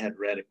 if I had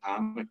read a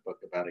comic book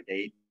about an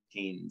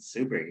 18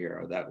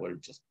 superhero, that would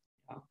have just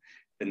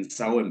been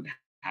so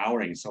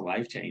empowering, so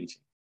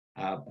life-changing,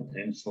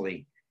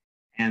 potentially.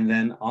 And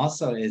then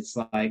also it's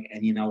like,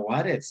 and you know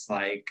what? It's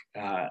like,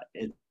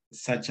 it's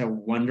such a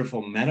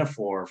wonderful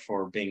metaphor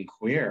for being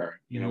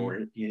queer.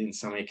 We're in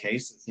so many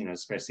cases,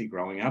 especially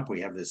growing up,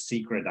 we have this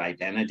secret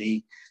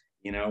identity,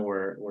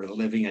 we're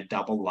living a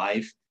double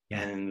life.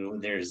 Yeah.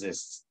 And there's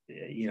this,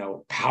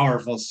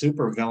 powerful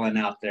supervillain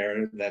out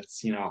there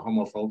that's,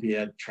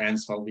 homophobia,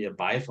 transphobia,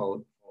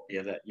 biphobia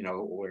that,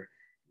 we're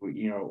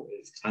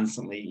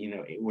constantly,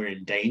 we're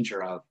in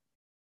danger of.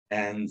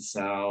 And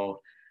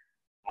so,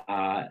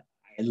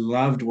 I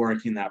loved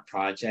working that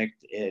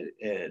project.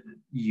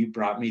 You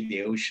Brought Me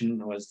the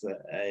Ocean is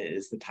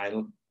the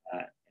title,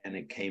 and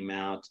it came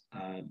out,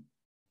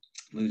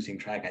 losing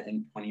track, I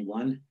think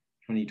 2021,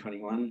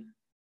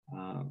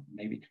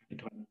 maybe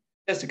 2020,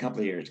 just a couple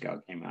of years ago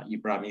it came out. You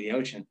Brought Me the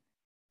Ocean,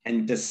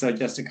 and just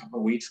a couple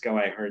of weeks ago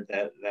I heard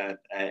that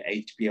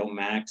HBO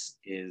Max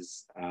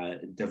is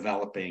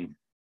developing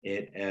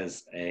it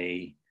as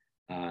a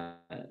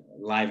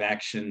live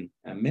action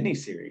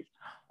miniseries.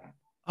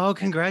 Oh,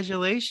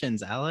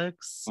 congratulations,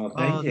 Alex. Well,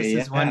 thank you. This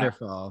is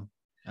wonderful.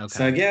 Okay.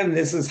 So again,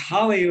 this is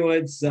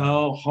Hollywood,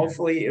 so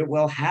hopefully it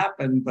will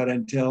happen. But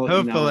until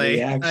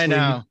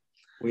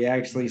we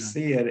actually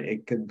see it,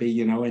 it could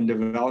be in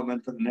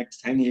development for the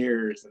next 10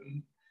 years.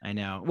 And I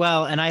know.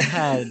 Well, and I've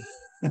had,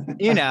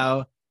 with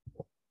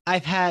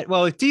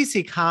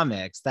DC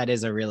Comics, that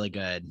is a really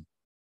good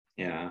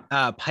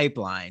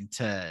pipeline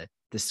to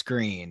the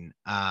screen.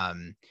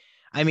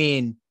 I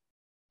mean,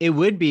 it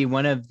would be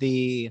one of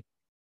the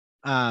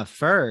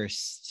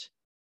first,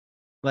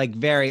 like,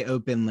 very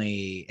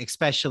openly,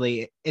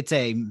 especially it's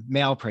a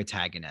male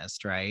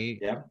protagonist, right?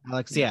 Yeah,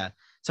 Alex. Yeah.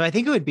 So I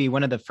think it would be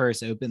one of the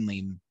first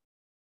openly,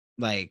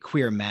 like,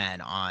 queer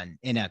men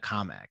in a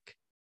comic,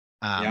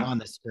 on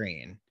the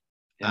screen.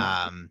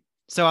 Yeah.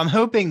 So I'm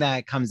hoping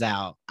that comes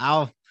out.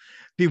 I'll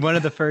be one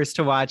of the first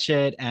to watch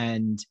it,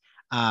 and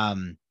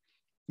I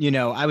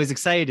was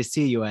excited to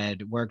see you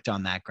had worked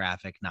on that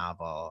graphic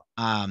novel,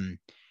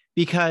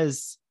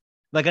 because,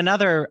 like,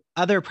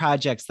 other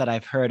projects that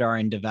I've heard are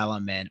in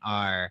development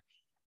are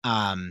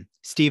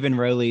Stephen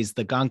Rowley's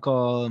The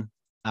Guncle,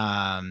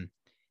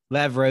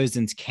 Lev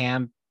Rosen's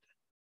Camp,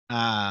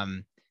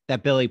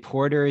 that Billy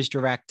Porter is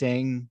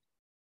directing,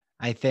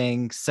 I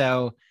think.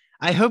 So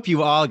I hope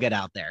you all get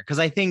out there, because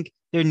I think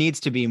there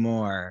needs to be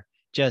more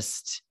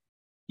just,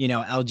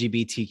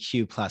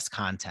 LGBTQ plus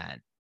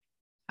content.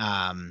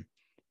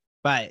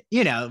 But,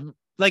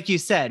 like you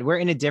said, we're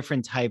in a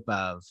different type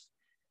of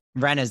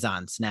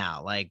renaissance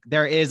now. Like,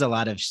 there is a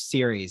lot of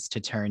series to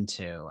turn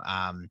to.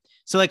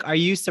 So, like, are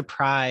you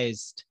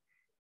surprised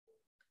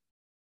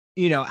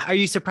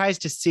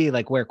to see,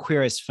 like, where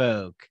Queer as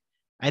Folk,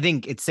 I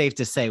think it's safe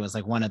to say, was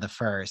like one of the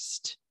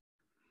first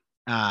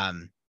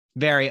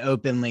very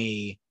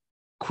openly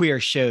queer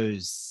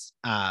shows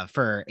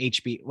for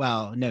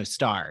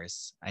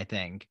Stars, I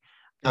think.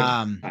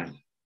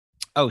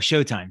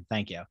 Showtime,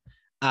 thank you.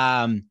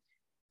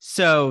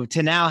 So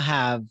to now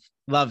have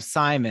Love,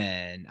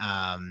 Simon,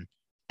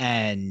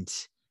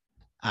 and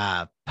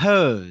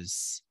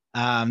Pose,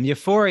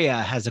 Euphoria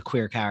has a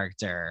queer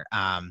character,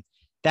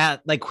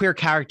 that, like, queer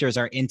characters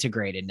are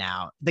integrated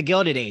now. The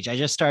Gilded Age, I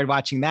just started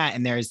watching that,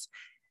 and there's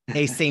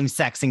a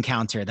same-sex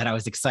encounter that I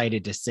was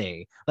excited to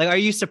see. Like, are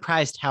you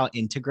surprised how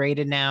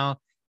integrated now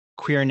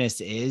queerness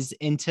is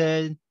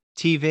into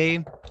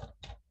TV?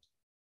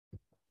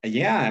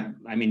 Yeah,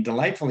 I mean,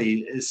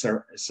 delightfully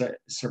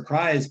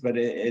surprised, but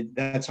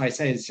that's why I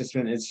say it's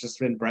just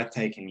been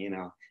breathtaking,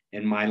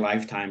 in my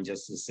lifetime,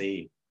 just to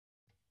see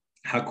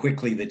how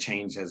quickly the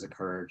change has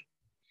occurred.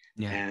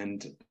 Yeah.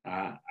 And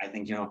I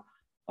think, a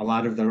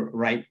lot of the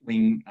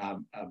right-wing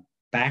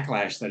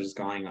backlash that is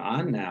going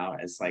on now,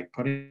 it's like,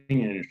 putting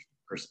it in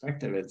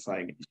perspective, it's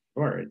like,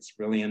 sure, it's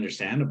really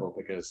understandable,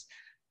 because,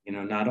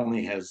 not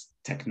only has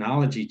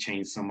technology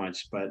changed so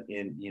much, but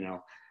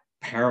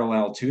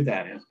parallel to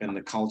that has been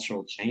the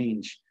cultural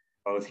change,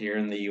 both here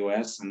in the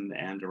US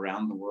and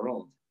around the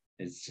world.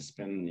 It's just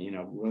been,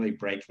 really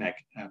breakneck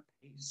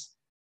pace.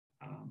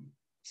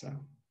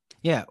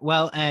 Yeah,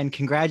 well, and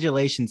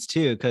congratulations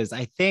too, because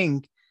I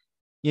think,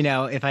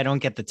 if I don't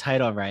get the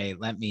title right,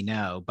 let me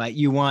know, but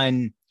you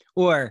won,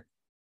 or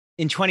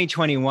in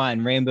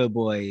 2021, Rainbow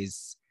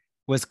Boys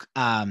was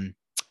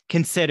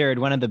considered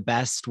one of the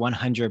best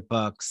 100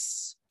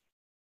 books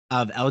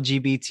of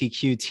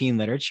LGBTQ teen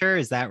literature.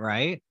 Is that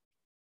right?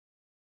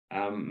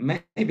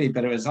 Maybe,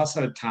 but it was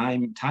also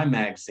Time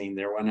magazine,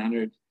 their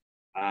 100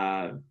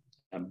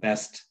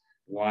 best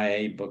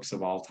YA books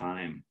of all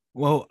time.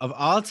 Whoa, of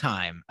all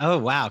time. Oh,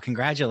 wow.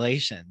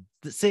 Congratulations.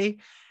 See,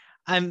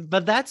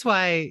 But that's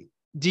why,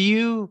 do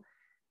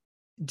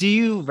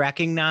you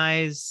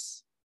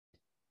recognize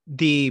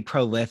the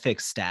prolific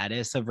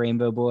status of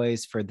Rainbow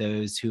Boys for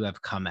those who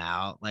have come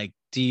out? Like,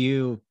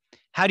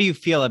 how do you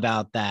feel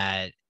about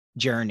that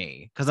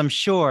journey? Because I'm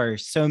sure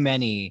so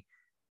many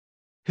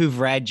who've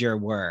read your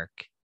work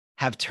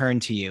have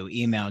turned to you,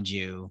 emailed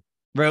you,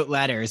 wrote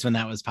letters when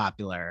that was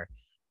popular.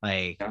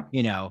 Like,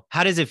 Yeah.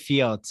 How does it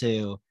feel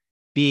to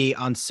be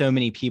on so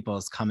many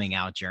people's coming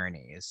out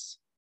journeys?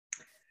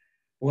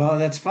 Well,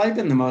 that's probably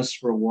been the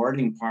most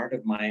rewarding part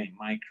of my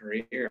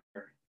career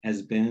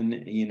has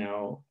been,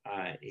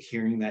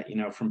 hearing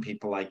that, from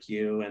people like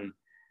you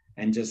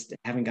and just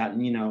having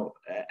gotten,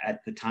 at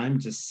the time,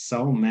 just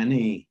so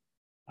many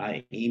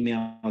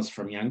emails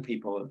from young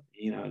people,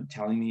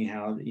 telling me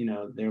how,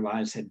 their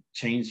lives had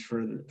changed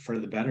for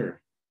the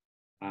better,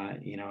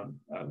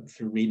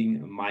 through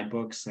reading my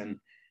books and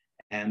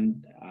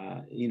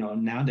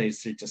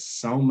nowadays there's just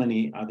so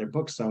many other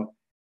books. So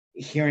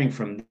hearing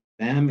from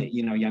them,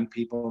 young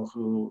people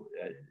who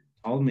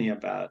told me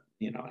about,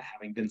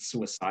 having been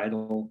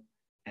suicidal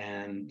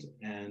and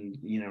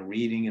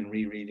reading and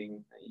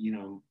rereading,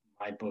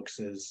 my books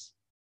as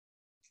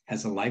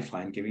a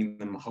lifeline, giving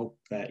them hope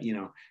that,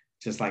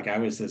 just like I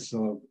was this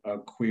little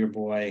queer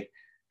boy,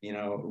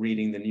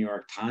 reading the New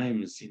York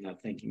Times,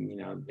 thinking,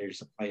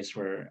 there's a place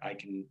where I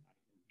can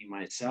be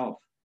myself,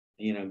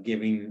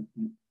 giving,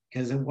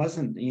 because it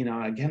wasn't,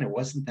 again, it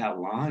wasn't that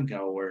long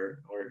ago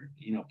or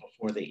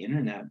before the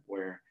internet,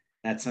 where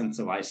that sense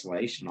of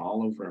isolation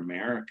all over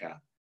America,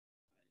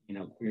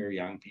 queer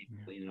young people,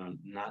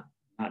 not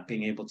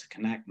being able to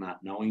connect,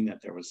 not knowing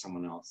that there was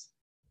someone else.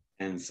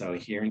 And so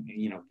hearing,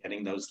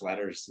 getting those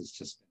letters is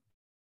just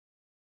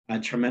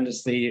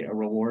tremendously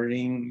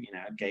rewarding.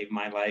 It gave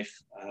my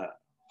life a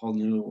whole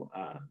new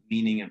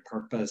meaning and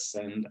purpose.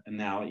 And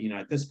now,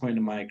 at this point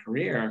in my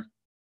career,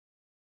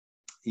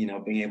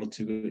 being able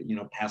to,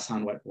 pass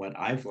on what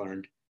I've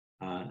learned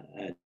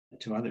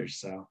to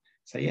others.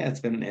 So yeah,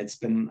 it's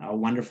been a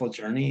wonderful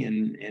journey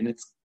and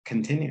it's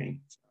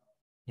continuing.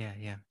 Yeah,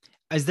 yeah.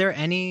 Is there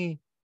any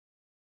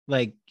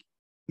like,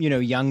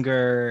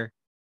 younger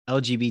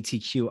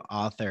LGBTQ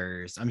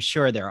authors? I'm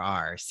sure there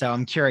are. So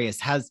I'm curious,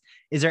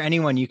 is there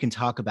anyone you can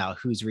talk about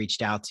who's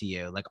reached out to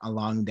you like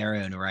along their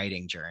own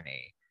writing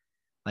journey,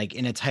 like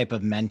in a type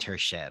of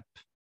mentorship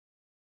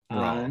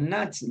role?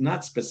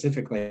 Not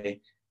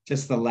specifically.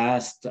 Just the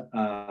last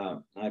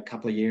a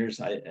couple of years.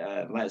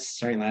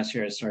 Starting last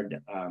year, I started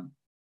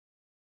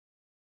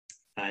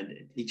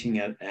teaching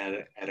at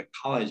a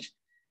college,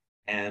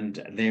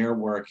 and they're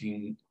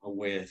working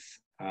with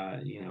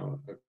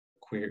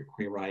queer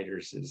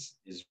writers is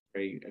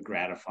very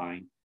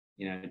gratifying,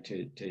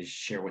 to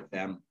share with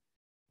them.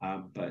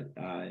 But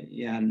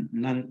yeah,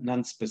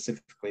 none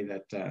specifically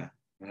that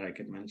I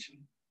could mention.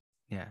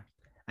 Yeah.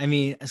 I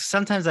mean,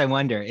 sometimes I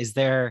wonder, is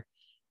there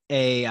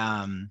a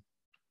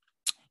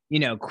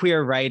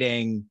queer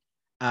writing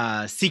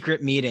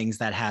secret meetings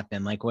that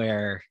happen, like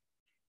where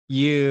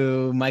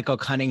you, Michael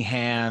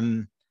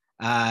Cunningham,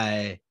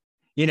 like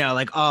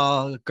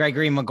all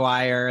Gregory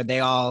Maguire, they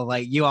all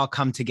like you all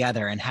come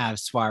together and have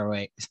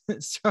soirees,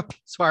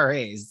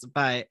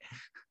 but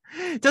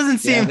it doesn't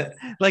seem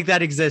like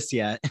that exists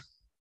yet.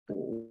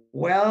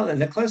 Well,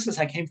 the closest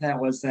I came to that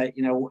was that,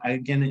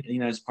 again,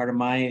 as part of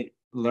my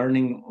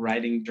learning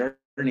writing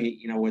journey,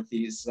 with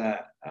these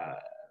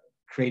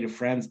creative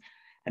friends.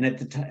 And at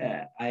the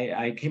time,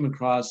 I came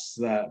across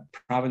the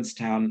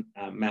Provincetown,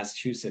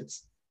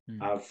 Massachusetts,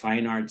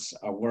 Fine Arts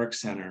Work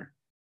Center.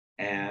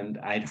 And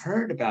I'd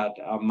heard about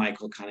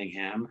Michael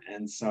Cunningham.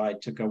 And so I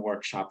took a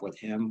workshop with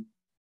him.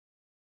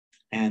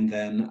 And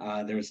then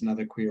there was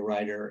another queer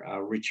writer,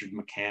 Richard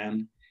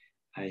McCann.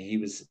 He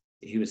was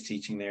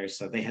teaching there.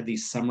 So they had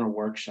these summer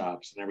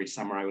workshops, and every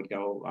summer I would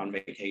go on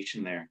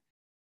vacation there.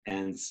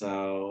 And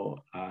so,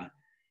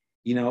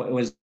 it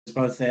was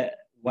both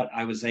what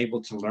I was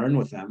able to learn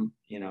with them,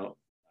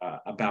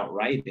 about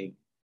writing,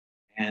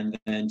 and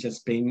then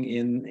just being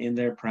in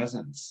their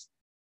presence,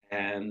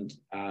 and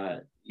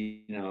that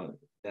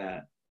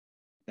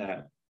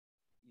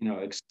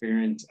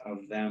experience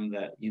of them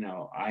that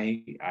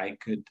I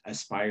could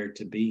aspire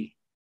to be,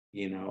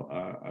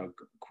 a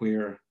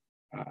queer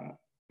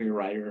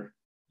writer,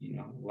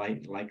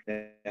 like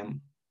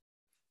them.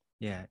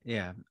 Yeah,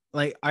 yeah.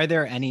 Like, are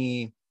there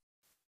any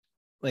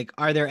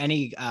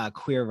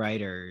queer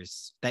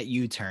writers that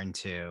you turn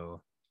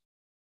to,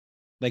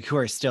 like, who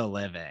are still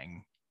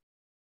living?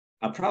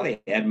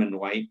 Probably Edmund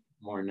White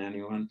more than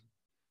anyone.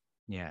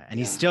 Yeah, and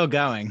he's still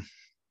going.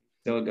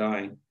 Still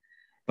going.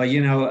 But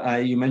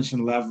you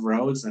mentioned Lev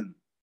Rosen,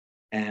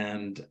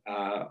 and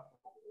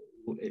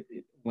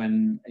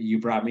when you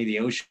brought me The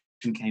Ocean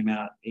came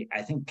out,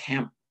 I think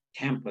Camp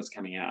was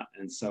coming out,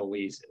 and so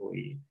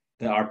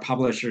our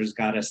publishers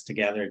got us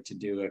together to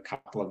do a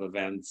couple of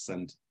events,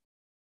 and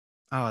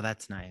oh,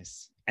 that's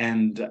nice.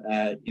 And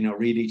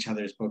read each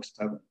other's books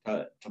to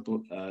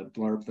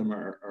blurb them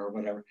or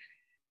whatever.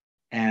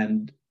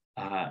 And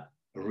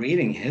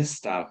reading his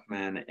stuff,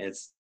 man,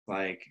 it's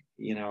like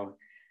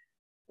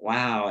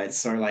wow, it's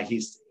sort of like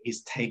he's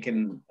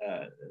taken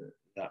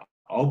the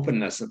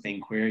openness of being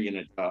queer,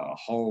 to a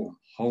whole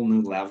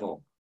new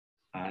level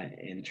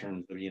in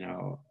terms of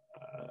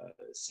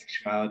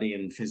sexuality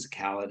and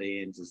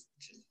physicality, and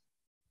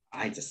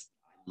I just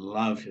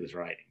love his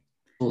writing.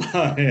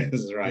 Love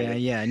his writing.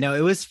 Yeah. No,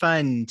 it was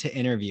fun to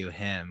interview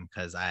him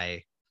because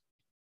I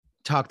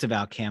talked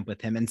about camp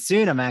with him, and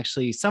soon I'm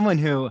actually someone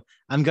who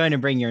I'm going to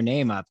bring your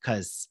name up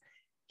because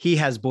he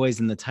has boys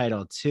in the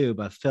title too,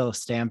 but Phil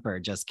Stamper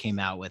just came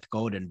out with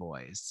Golden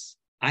Boys.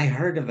 I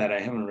heard of that. I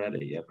haven't read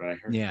it yet, but I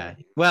heard. Yeah.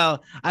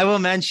 Well, I will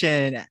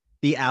mention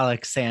the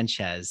Alex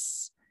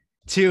Sanchez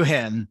to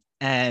him,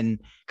 and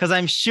because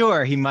I'm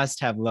sure he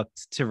must have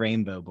looked to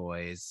Rainbow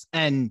Boys,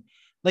 and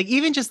like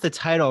even just the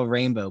title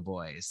Rainbow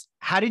Boys.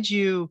 How did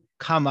you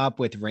come up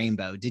with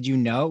Rainbow? Did you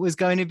know it was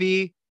going to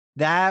be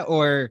that,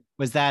 or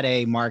was that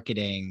a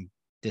marketing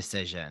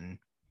decision?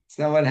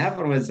 So what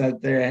happened was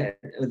that there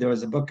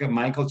was a book of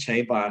Michael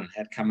Chabon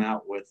had come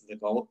out with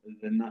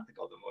not the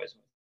Golden Boys,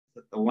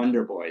 but the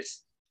Wonder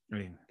Boys.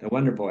 Right. The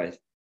Wonder Boys.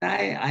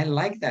 I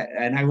like that,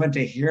 and I went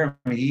to hear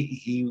him.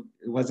 He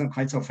wasn't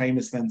quite so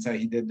famous then, so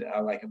he did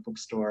like a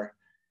bookstore,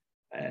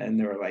 and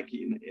there were like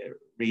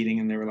reading,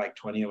 and there were like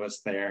 20 of us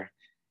there,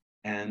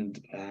 and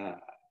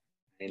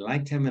I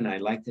liked him, and I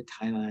liked the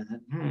title. And I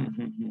thought,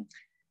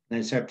 And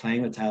I started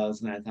playing with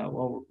titles, and I thought,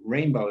 well,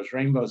 rainbows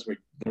were,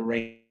 the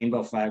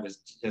rainbow flag was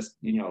just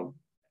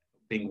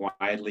being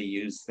widely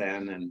used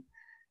then, and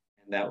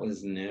that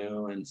was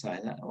new. And so I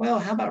thought, well,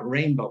 how about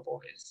Rainbow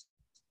Boys?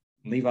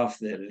 Leave off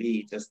the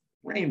lead, just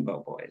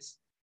Rainbow Boys.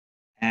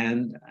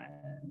 And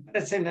at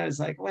the same time, it's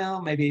like,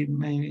 well, maybe.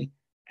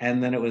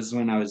 And then it was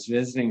when I was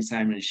visiting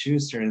Simon &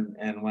 Schuster,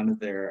 and one of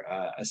their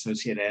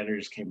associate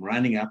editors came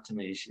running up to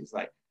me. She's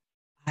like,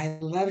 I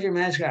love your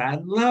manuscript. I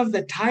love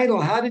the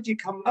title. How did you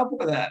come up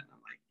with that?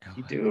 I'm like,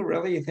 you do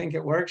really? You think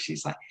it works?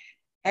 She's like,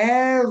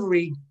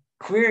 every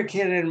queer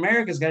kid in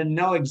America is going to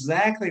know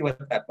exactly what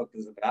that book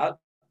is about.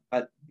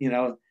 But,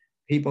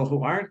 people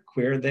who aren't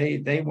queer,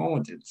 they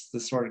won't. It's the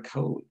sort of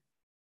code.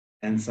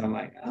 And so I'm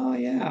like, oh,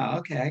 yeah,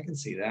 okay, I can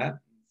see that.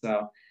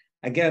 So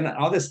again,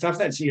 all this stuff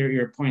that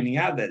you're pointing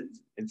out, that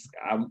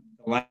I'm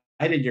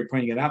delighted you're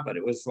pointing it out, but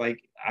it was like,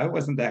 I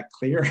wasn't that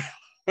clear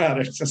about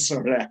it. Just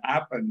sort of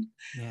happened.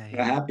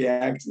 Yeah. Happy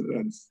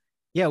accidents.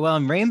 Yeah, well,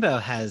 and Rainbow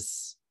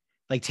has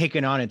like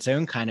taken on its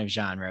own kind of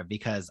genre,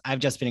 because I've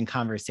just been in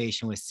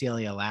conversation with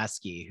Celia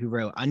Lasky, who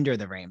wrote Under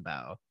the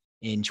Rainbow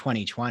in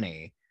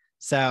 2020.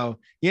 So,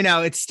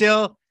 it's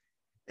still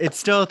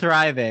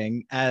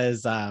thriving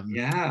as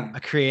a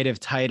creative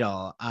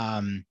title.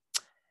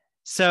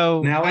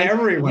 So now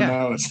everyone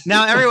knows.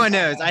 Now everyone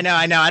knows. I know.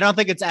 I don't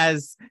think it's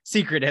as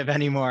secretive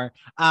anymore.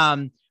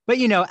 But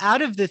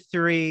out of the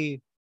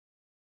three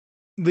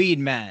lead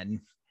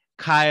men,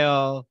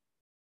 Kyle,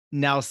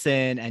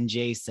 Nelson, and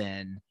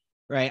Jason,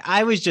 right?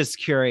 I was just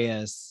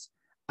curious,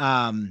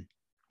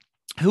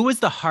 who was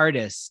the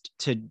hardest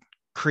to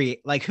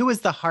create? Like, who was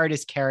the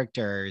hardest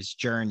character's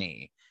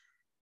journey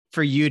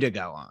for you to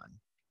go on?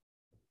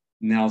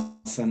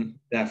 Nelson,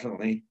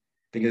 definitely.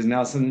 Because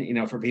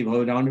Nelson, for people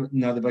who don't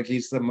know the book,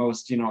 he's the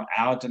most,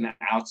 out and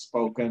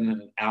outspoken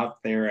and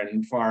out there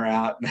and far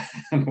out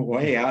and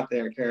way out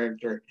there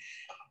character.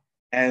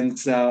 And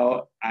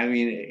so,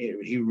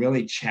 he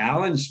really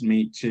challenged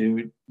me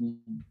to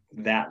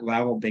that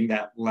level, being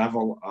that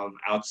level of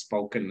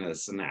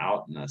outspokenness and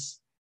outness.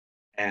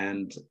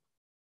 And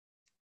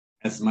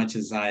as much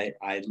as I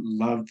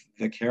loved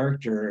the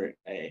character,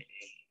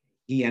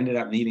 he ended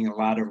up needing a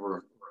lot of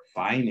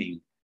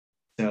refining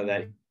so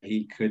that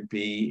he could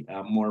be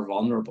more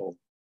vulnerable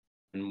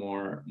and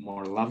more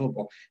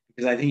lovable.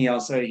 Because I think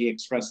he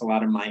expressed a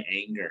lot of my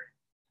anger,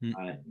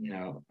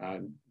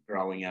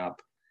 growing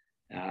up.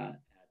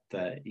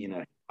 The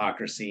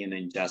hypocrisy and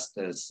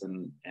injustice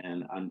and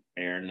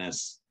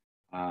unfairness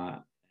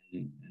and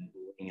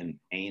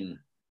pain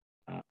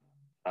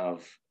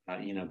of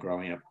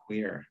growing up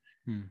queer.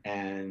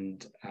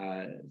 And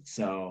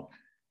so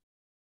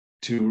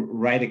to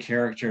write a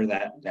character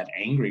that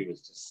angry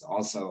was just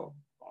also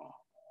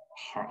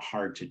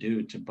hard to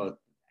do, to both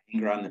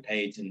anger on the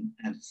page and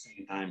at the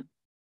same time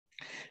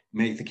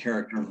make the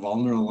character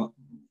vulnerable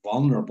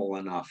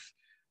enough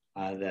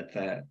that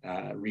the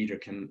reader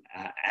can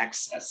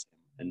access him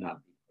and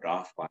not be put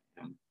off by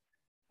him.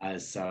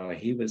 So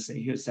he was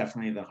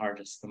definitely the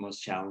hardest, the most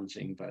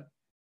challenging, but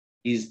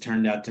he's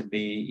turned out to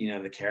be,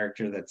 the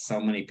character that so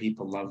many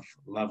people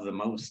love the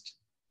most.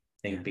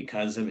 I think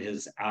because of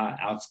his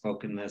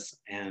outspokenness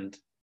and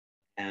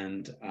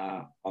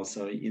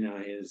also,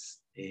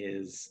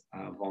 his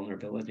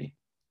vulnerability.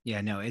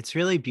 Yeah, no, it's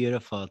really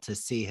beautiful to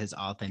see his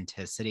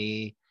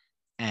authenticity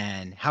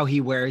and how he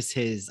wears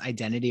his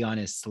identity on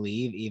his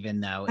sleeve, even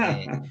though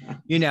it,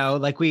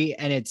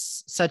 and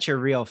it's such a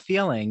real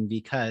feeling,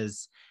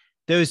 because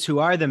those who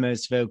are the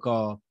most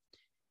vocal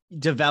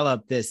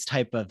develop this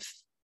type of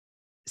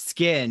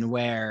skin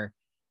where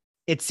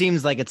it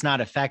seems like it's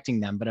not affecting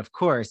them. But of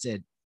course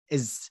it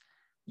is,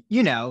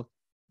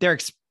 they're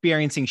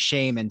experiencing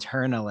shame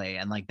internally,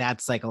 and like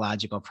that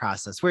psychological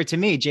process, where to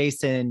me,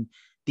 Jason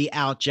the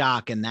out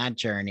jock in that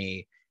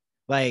journey.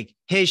 Like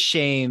his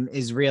shame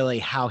is really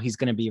how he's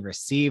going to be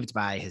received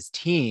by his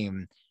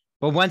team.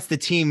 But once the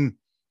team,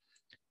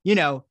 you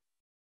know,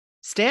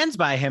 stands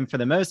by him for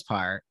the most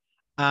part,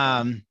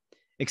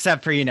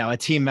 except for, you know, a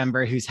team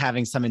member who's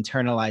having some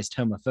internalized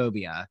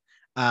homophobia,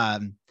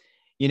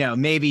 you know,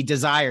 maybe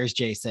desires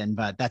Jason,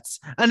 but that's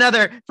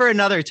for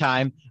another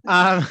time.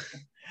 That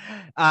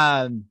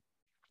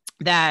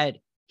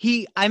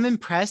I'm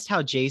impressed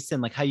how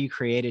Jason, like how you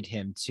created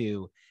him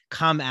to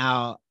come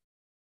out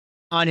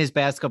on his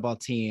basketball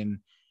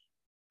team,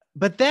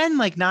 but then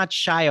like not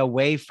shy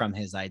away from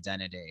his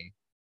identity.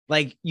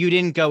 Like you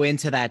didn't go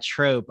into that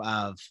trope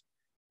of,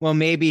 well,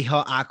 maybe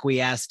he'll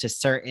acquiesce to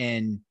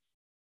certain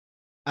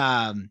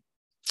ideas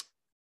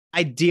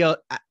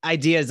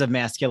of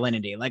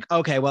masculinity. Like,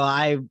 okay, well,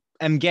 I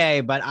am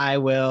gay, but I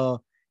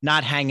will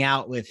not hang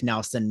out with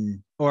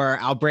Nelson, or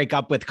I'll break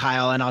up with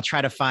Kyle and I'll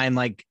try to find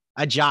like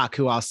a jock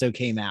who also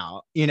came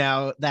out, you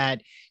know,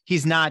 that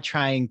he's not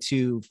trying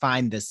to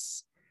find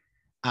this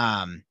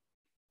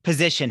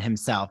position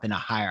himself in a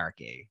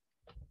hierarchy.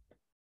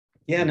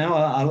 Yeah, no,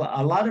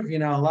 a lot of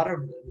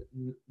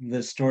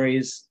the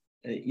stories,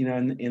 you know,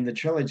 in the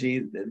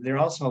trilogy, there are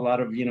also a lot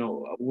of, you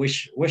know,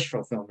 wish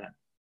fulfillment.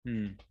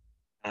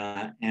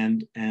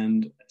 And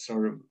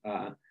sort of, I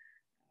don't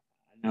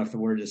know if the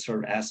word is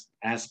sort of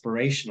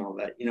aspirational,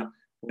 that, you know,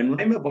 when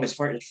Rainbow Boys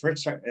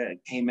first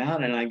came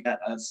out, and I got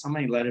so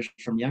many letters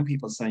from young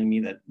people saying me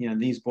that, you know,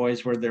 these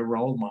boys were their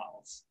role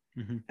models.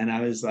 And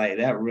I was like,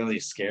 that really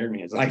scared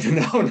me. It's like,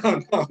 no,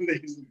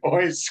 these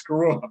boys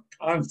screw up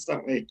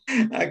constantly.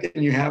 How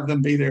can you have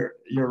them be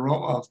your role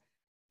models?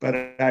 But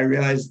I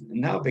realized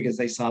no, because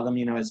they saw them,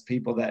 you know, as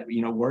people that,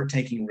 you know, were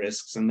taking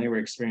risks and they were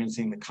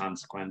experiencing the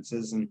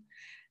consequences. And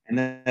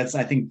that's,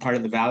 I think, part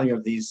of the value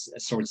of these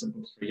sorts of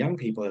books for young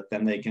people, that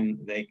then they can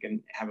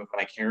have a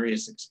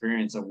vicarious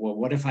experience of, well,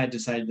 what if I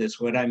decided this?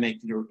 Would I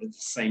make the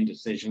same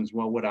decisions?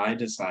 What would I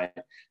decide?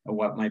 Or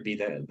what might be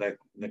the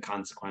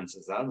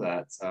consequences of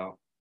that? So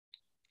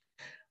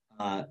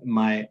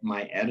my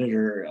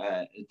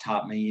editor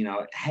taught me, you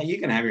know, hey, you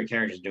can have your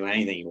characters do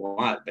anything you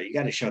want, but you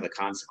got to show the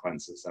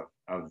consequences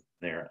of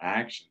their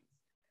actions.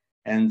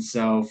 And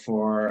so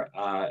for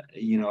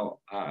you know,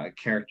 a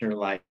character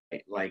like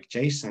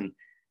Jason,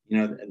 you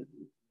know,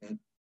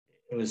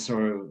 it was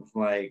sort of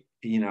like,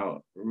 you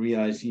know,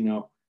 realize, you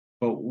know,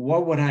 but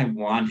what would I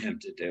want him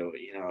to do,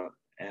 you know?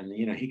 And,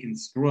 you know, he can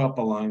screw up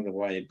along the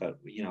way, but,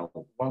 you know,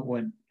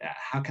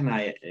 how can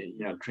I,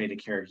 you know, create a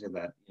character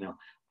that, you know,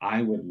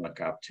 I would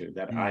look up to,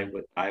 that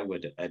I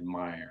would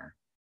admire?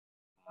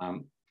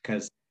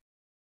 Because,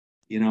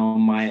 you know,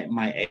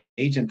 my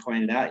agent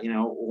pointed out, you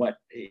know,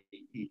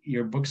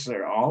 your books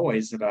are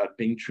always about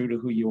being true to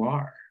who you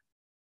are.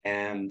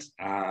 And,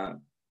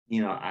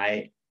 you know,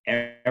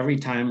 every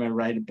time I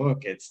write a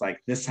book, it's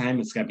like, this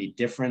time it's going to be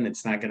different.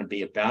 It's not going to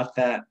be about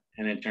that.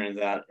 And it turns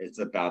out it's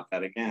about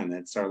that again.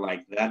 It's sort of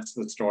like, that's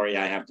the story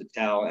I have to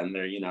tell. And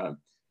there, you know,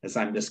 as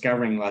I'm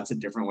discovering lots of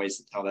different ways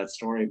to tell that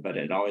story, but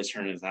it always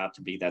turns out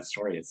to be that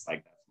story. It's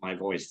like, that's my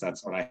voice.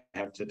 That's what I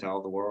have to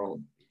tell the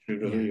world. Be true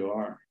to who you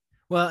are.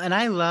 Well, and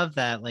I love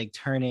that, like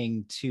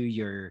turning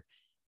to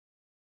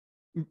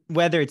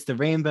whether it's the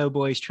Rainbow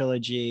Boys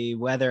trilogy,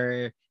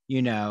 whether,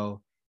 you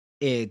know,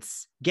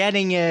 it's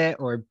Getting It,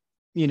 or,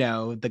 you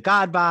know, the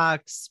God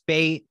Box,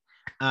 Bait,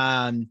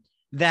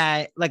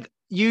 that like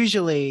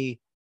usually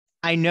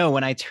I know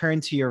when I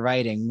turn to your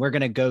writing, we're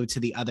going to go to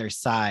the other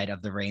side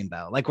of the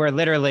rainbow. Like we're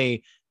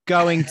literally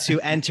going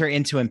to enter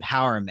into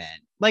empowerment,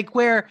 like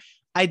where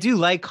I do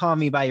like Call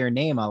Me by Your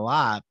Name a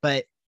lot,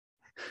 but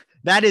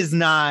that is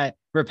not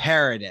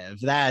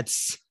reparative.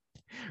 That's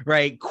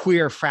right.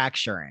 Queer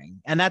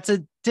fracturing. And that's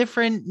a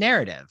different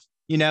narrative,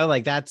 you know,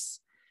 like that's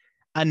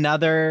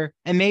another,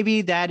 and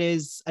maybe that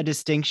is a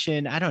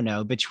distinction, I don't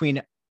know,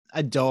 between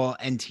adult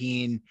and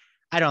teen.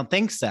 I don't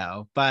think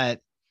so, but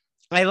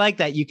I like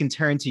that you can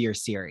turn to your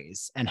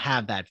series and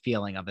have that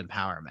feeling of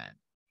empowerment.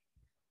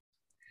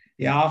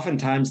 Yeah,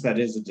 oftentimes that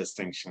is a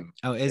distinction.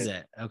 Oh, is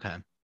it? Okay.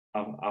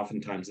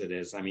 Oftentimes it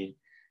is. I mean,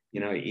 you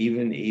know,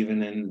 even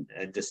in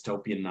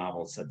dystopian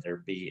novels, that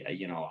there be a,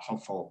 you know, a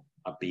hopeful,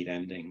 upbeat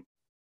ending.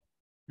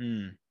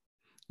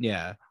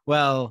 Yeah.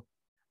 Well,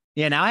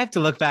 yeah, now I have to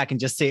look back and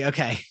just say,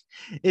 okay,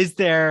 is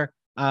there,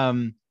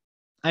 I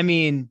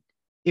mean,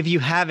 if you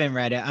haven't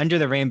read it, Under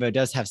the Rainbow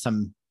does have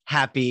some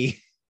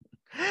happy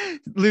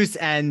loose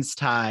ends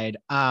tied.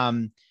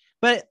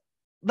 But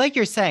like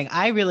you're saying,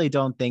 I really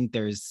don't think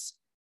there's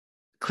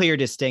clear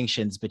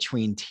distinctions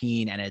between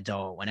teen and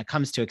adult when it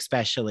comes to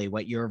especially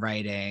what you're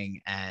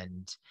writing.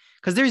 And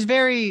because there's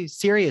very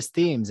serious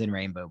themes in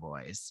Rainbow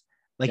Boys.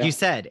 Like you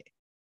said,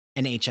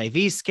 an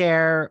HIV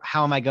scare.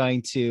 How am I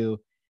going to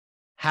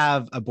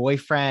have a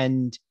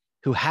boyfriend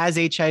who has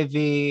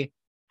HIV?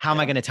 How am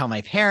I going to tell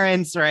my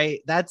parents?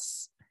 Right.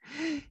 That's,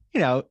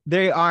 you know,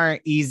 they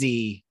aren't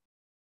easy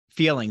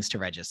feelings to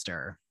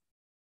register.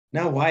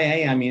 No,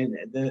 YA, I mean,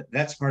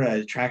 that's part of the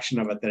attraction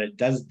of it, that it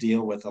does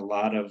deal with a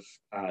lot of,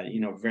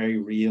 you know, very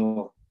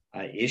real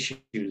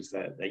issues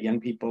that young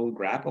people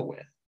grapple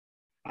with.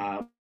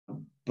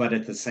 but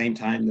at the same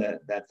time,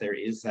 that there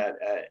is that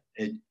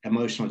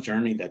emotional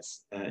journey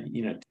that's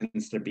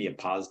tends to be a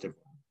positive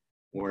one.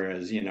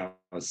 Whereas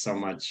so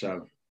much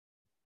of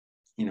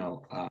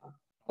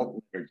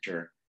adult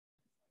literature,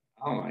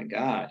 oh my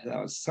God, that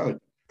was so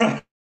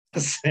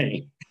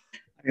depressing.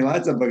 I mean,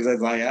 lots of books.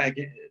 It's like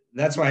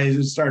that's why I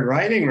just started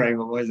writing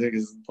Rainbow Boys,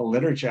 because the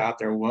literature out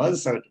there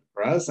was so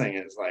depressing.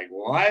 It's like,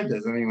 why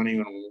does anyone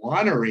even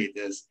want to read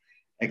this?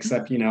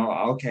 Except,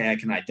 okay, I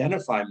can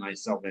identify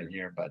myself in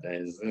here, but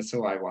is this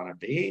who I want to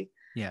be?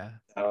 Yeah.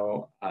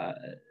 So,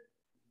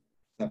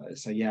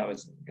 yeah, it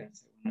was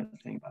another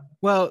thing about that.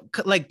 Well,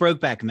 like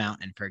Brokeback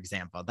Mountain, for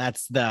example,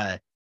 that's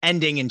the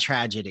ending in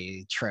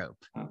tragedy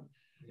trope.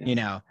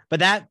 Yeah.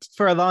 But that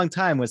for a long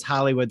time was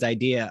Hollywood's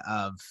idea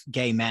of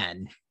gay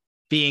men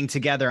being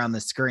together on the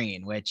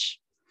screen, which,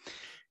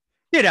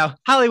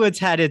 Hollywood's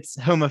had its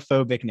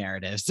homophobic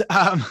narratives.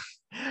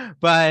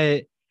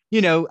 But,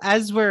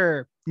 as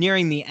we're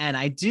nearing the end,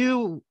 I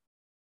do,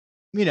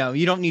 you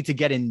don't need to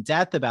get in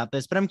depth about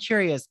this, but I'm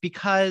curious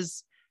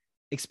because,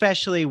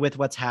 especially with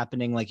what's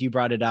happening, like you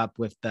brought it up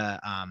with the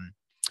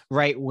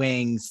right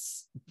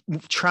wings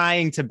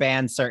trying to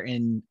ban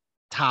certain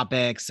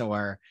topics,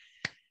 or,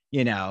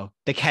 the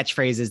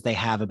catchphrases they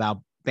have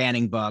about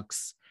banning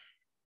books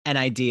and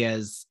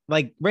ideas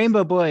like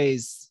Rainbow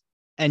Boys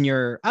and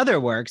your other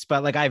works,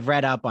 but like I've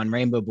read up on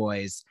Rainbow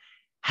Boys,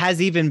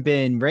 has even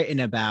been written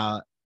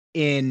about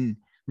in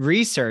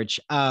research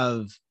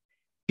of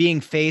being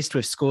faced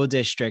with school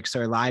districts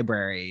or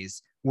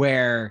libraries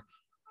where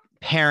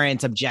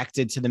parents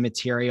objected to the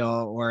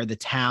material, or the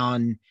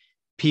town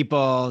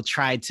people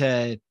tried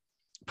to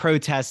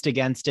protest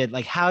against it.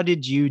 Like, how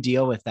did you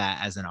deal with that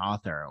as an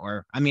author?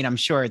 Or, I mean, I'm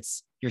sure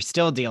you're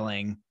still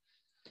dealing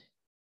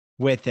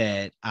with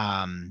it.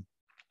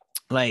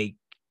 Like,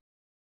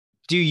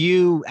 do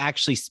you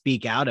actually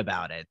speak out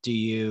about it? Do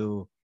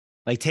you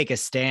like take a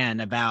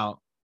stand about,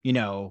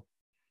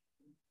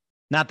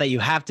 not that you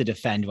have to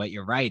defend what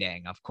you're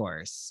writing, of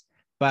course,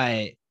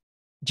 but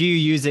do you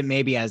use it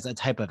maybe as a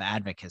type of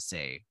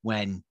advocacy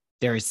when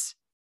there's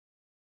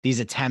these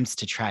attempts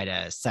to try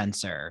to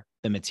censor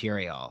the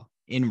material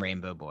in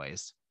Rainbow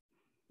Boys?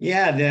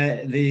 Yeah,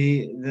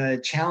 the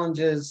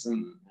challenges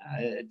and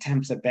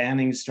attempts at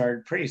banning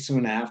started pretty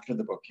soon after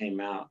the book came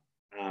out,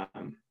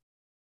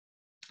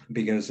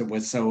 because it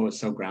was so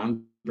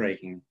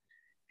groundbreaking.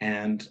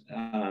 And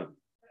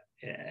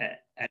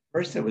at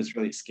first it was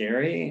really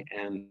scary,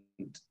 and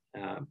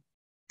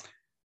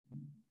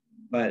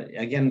but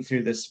again,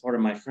 through the support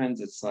of my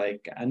friends, it's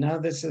like, no,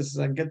 this is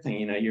a good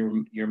thing.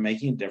 You're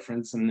making a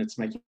difference, and it's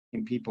making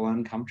people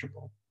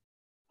uncomfortable.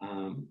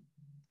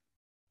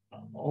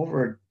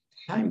 Over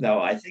time, though,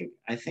 I think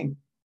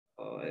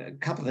a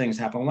couple of things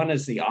happen. One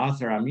is the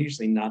author. I'm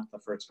usually not the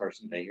first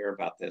person to hear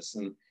about this,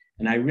 and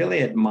I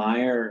really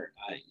admire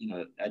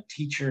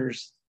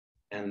teachers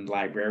and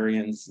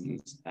librarians,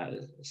 and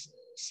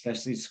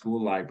especially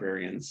school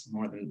librarians,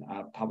 more than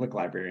public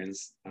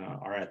librarians,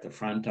 are at the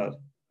front of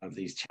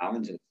these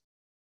challenges,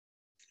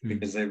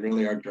 because they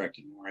really are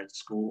directed more at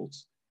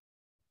schools.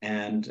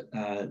 And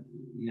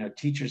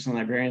teachers and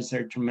librarians,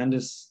 they're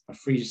tremendous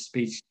free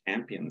speech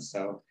champions.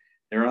 So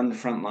they're on the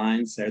front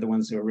lines. They're the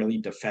ones who really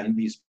defend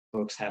these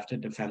books, have to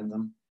defend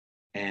them.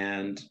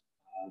 And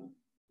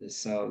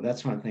so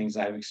that's one of the things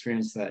I've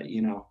experienced, that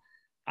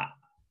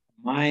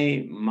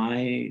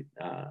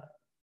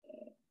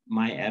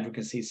my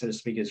advocacy, so to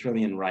speak, is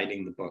really in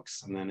writing the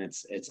books, and then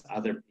it's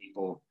other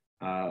people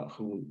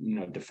who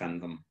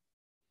defend them,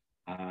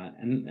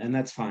 and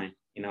that's fine.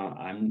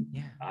 I'm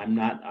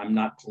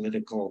not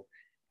political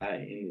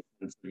in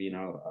the sense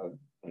of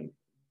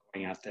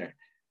going out there.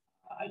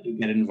 I do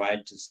get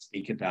invited to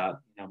speak about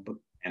book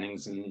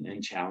bannings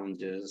and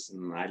challenges,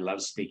 and I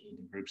love speaking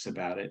to groups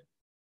about it,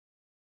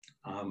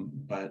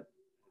 but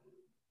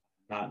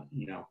not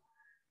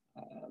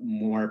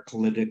more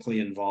politically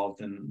involved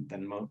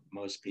than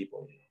most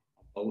people.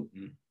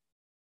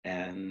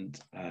 And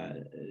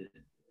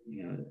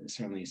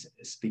certainly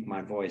speak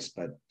my voice,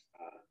 but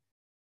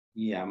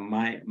yeah,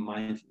 my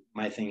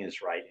thing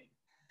is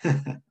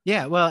writing.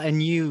 Yeah, well,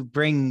 and you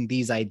bring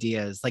these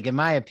ideas, like in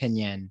my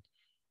opinion,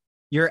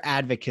 your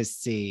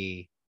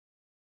advocacy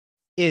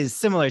is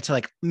similar to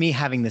like me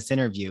having this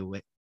interview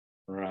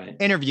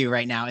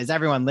right now, is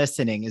everyone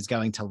listening is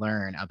going to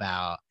learn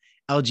about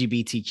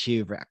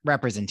LGBTQ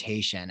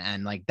representation,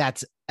 and like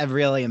that's a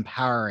really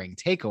empowering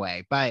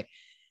takeaway. But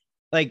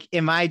like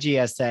in my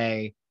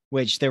GSA,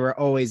 which there were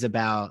always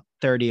about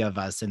 30 of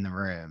us in the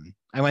room,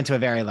 I went to a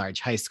very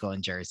large high school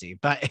in Jersey,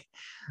 but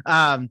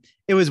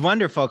it was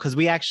wonderful because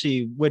we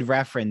actually would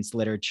reference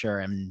literature,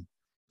 and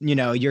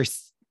your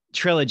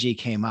trilogy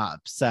came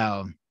up.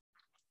 So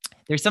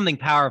there's something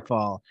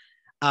powerful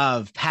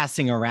of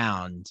passing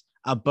around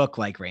a book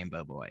like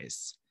Rainbow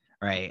Boys,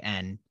 right?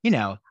 And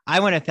I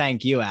want to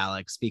thank you,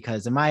 Alex,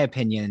 because in my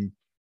opinion,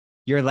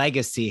 your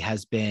legacy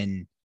has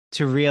been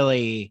to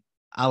really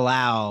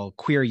allow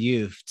queer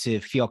youth to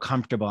feel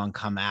comfortable and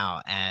come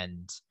out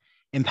and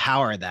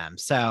empower them.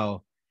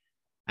 So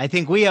I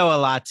think we owe a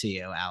lot to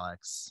you,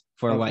 Alex,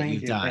 for Well, what thank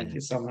you've you. done. Thank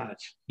you so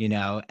much.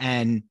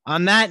 And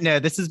on that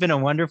note, this has been a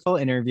wonderful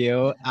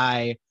interview.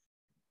 I,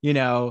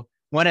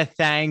 want to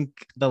thank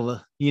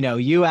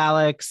you,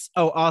 Alex.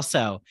 Oh,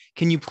 also,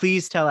 can you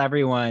please tell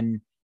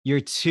everyone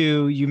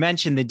you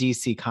mentioned the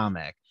DC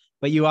comic,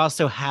 but you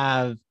also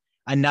have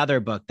another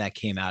book that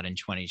came out in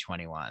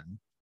 2021.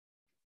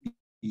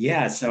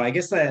 Yeah, so I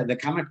guess the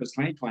comic was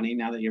 2020,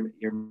 now that you're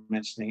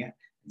mentioning it.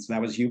 So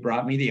that was You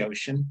Brought Me the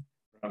Ocean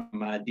from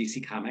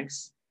DC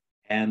Comics.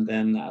 And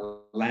then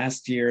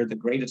last year, The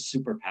Greatest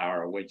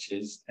Superpower, which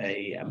is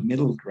a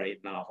middle grade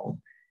novel.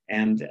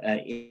 And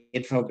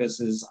it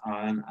focuses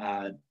on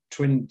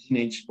twin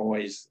teenage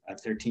boys,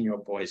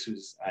 13-year-old boys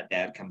whose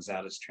dad comes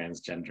out as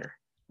transgender.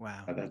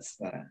 Wow. So that's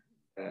the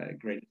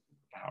Greatest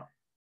Superpower.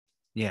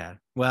 Yeah.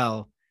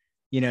 Well,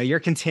 you're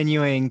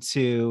continuing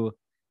to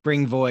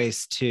bring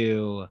voice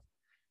to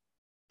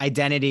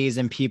identities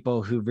and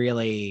people who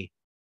really,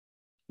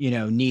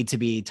 need to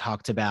be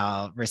talked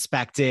about,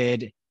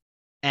 respected,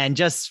 and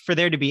just for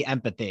there to be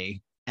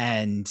empathy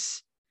and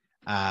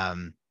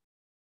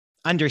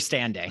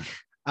understanding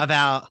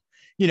about,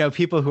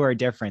 people who are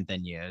different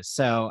than you.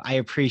 So I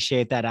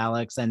appreciate that,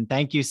 Alex. And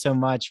thank you so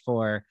much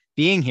for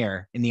being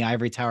here in the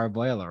Ivory Tower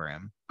Boiler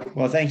Room.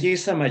 Well, thank you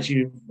so much.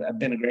 You've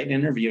been a great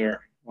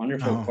interviewer.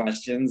 Wonderful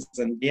questions.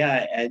 And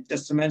yeah,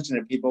 just to mention,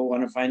 if people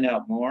want to find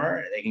out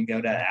more, they can go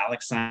to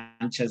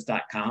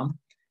alexsanchez.com.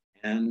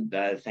 And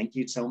thank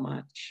you so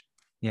much.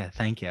 Yeah,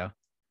 thank you.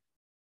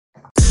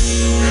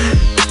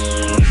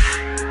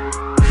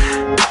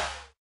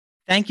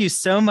 Thank you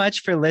so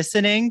much for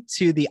listening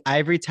to the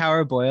Ivory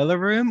Tower Boiler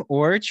Room,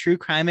 or True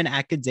Crime in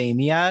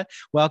Academia.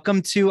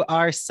 Welcome to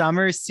our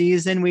summer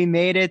season. We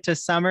made it to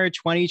summer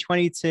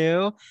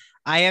 2022.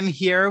 I am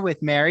here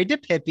with Mary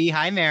DePippi.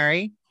 Hi,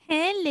 Mary.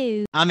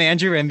 Hello. I'm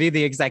Andrew Rimby,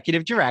 the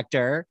executive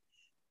director.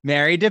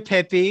 Mary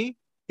DePippi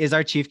is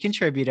our chief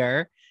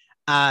contributor.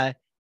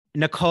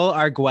 Nicole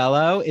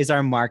Arguello is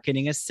our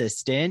marketing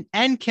assistant,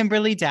 and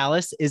Kimberly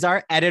Dallas is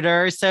our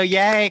editor. So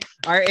yay,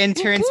 our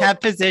interns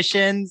have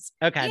positions.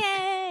 Okay.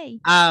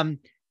 Yay.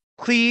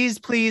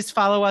 Please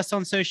follow us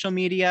on social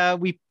media.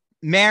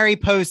 Mary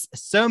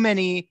posts so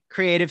many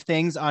creative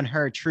things on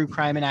her True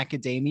Crime in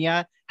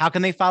Academia. How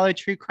can they follow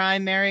True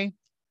Crime, Mary?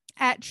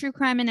 At True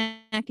Crime in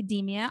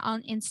Academia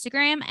on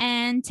Instagram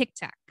and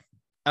TikTok.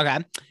 Okay.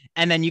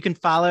 And then you can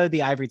follow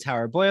the Ivory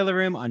Tower Boiler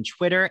Room on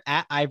Twitter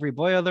at Ivory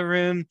Boiler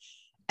Room,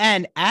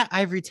 and at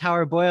Ivory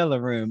Tower Boiler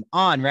Room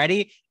on,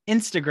 ready?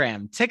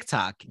 Instagram,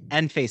 TikTok,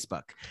 and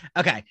Facebook.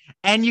 Okay.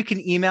 And you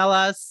can email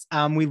us.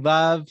 We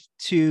love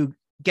to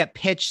get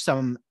pitched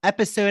some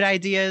episode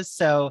ideas.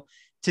 So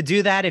to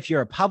do that, if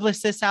you're a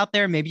publicist out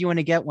there, maybe you want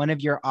to get one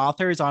of your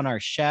authors on our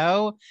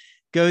show,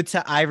 go to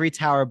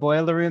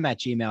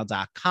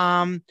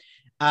ivorytowerboilerroom@gmail.com.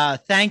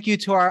 Thank you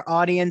to our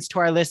audience, to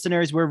our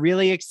listeners. We're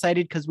really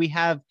excited because we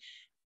have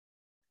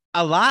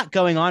a lot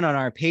going on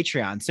our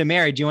Patreon. So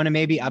Mary, do you want to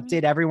maybe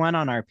update everyone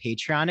on our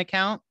Patreon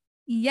account?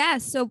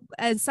 Yes. So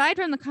aside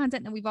from the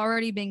content that we've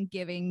already been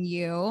giving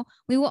you,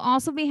 we will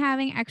also be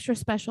having extra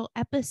special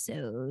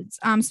episodes.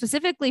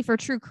 Specifically for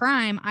True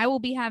Crime, I will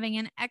be having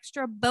an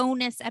extra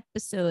bonus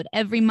episode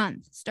every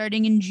month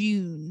starting in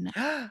June.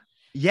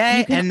 Yay.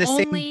 You can and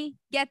only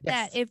get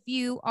that if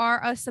you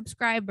are a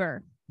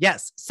subscriber.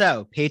 Yes.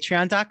 So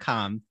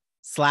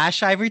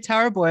patreon.com/Ivory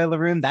Tower Boiler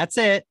Room. That's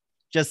it.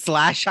 Just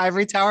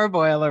 /Ivory Tower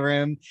Boiler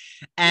Room.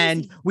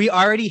 And we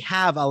already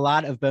have a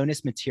lot of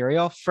bonus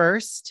material.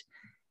 First,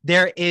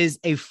 there is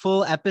a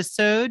full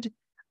episode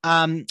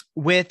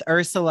with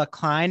Ursula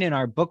Klein in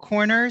our book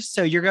corner.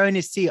 So you're going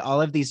to see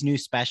all of these new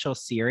special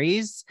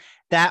series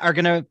that are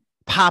going to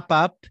pop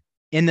up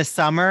in the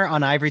summer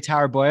on Ivory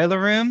Tower Boiler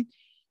Room.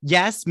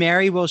 Yes,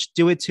 Mary will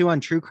do it too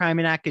on True Crime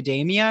in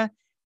Academia.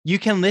 You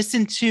can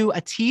listen to a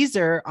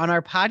teaser on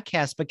our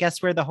podcast, but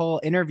guess where the whole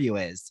interview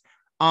is?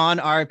 On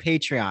our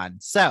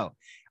Patreon. So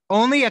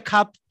only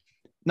but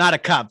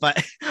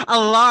a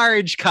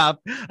large cup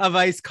of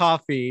iced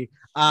coffee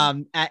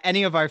at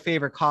any of our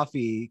favorite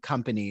coffee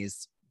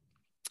companies.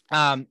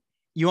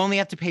 You only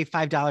have to pay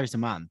 $5 a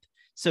month.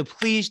 So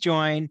please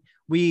join.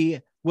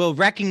 We will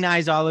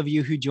recognize all of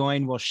you who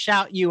join. We'll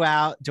shout you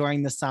out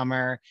during the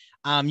summer.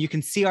 You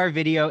can see our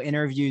video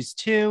interviews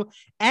too.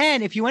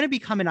 And if you want to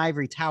become an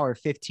Ivory Tower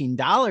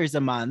 $15 a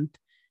month,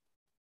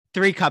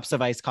 3 cups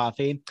of iced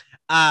coffee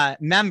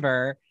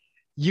member,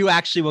 you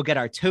actually will get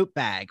our tote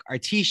bag, our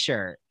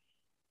t-shirt.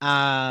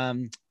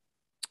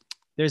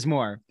 There's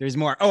more.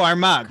 Oh, our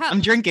mug. I'm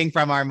drinking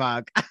from our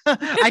mug.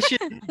 I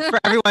should, for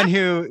everyone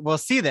who will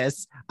see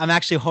this, I'm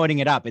actually holding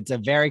it up. It's a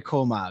very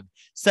cool mug.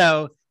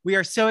 So we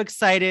are so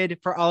excited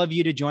for all of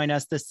you to join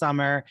us this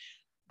summer.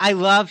 I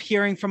love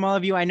hearing from all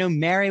of you. I know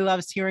Mary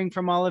loves hearing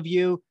from all of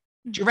you.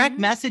 Direct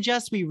message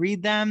us. We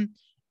read them.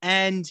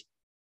 And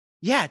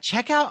yeah,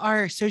 check out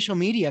our social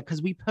media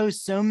because we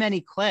post so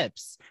many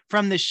clips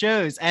from the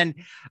shows. And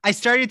I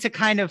started to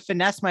kind of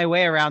finesse my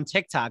way around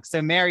TikTok.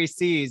 So Mary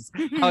sees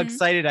how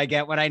excited I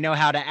get when I know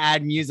how to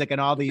add music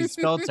and all these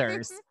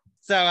filters.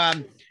 So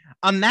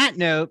on that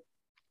note,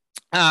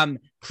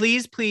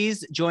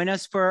 please join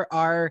us for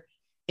our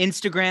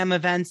Instagram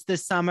events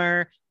this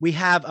summer. We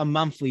have a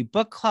monthly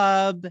book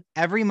club.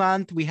 Every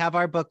month we have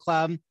our book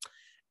club,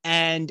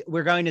 and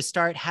we're going to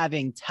start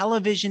having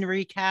television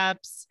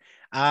recaps.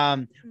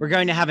 We're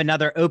going to have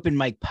another open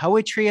mic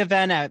poetry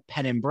event at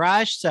Pen and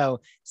Brush.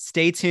 So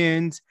stay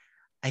tuned.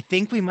 I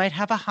think we might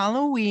have a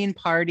Halloween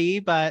party,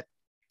 but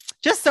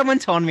just someone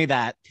told me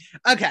that.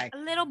 Okay. A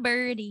little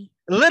birdie.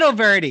 Little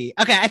birdie.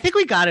 Okay. I think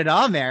we got it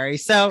all, Mary.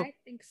 So I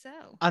think so.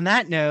 on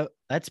that note,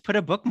 let's put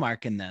a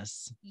bookmark in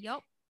this.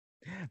 Yup.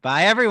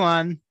 Bye,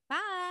 everyone. Bye.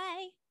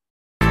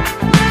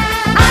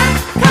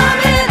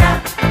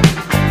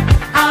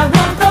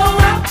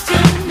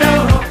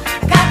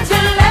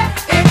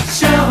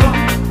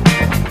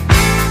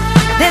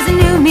 There's a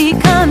new me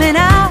coming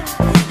out,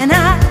 and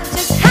I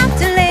just have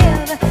to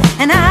live,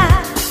 and I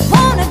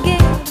wanna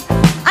give.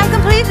 I'm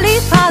completely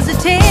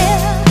positive.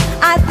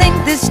 I think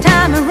this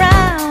time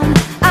around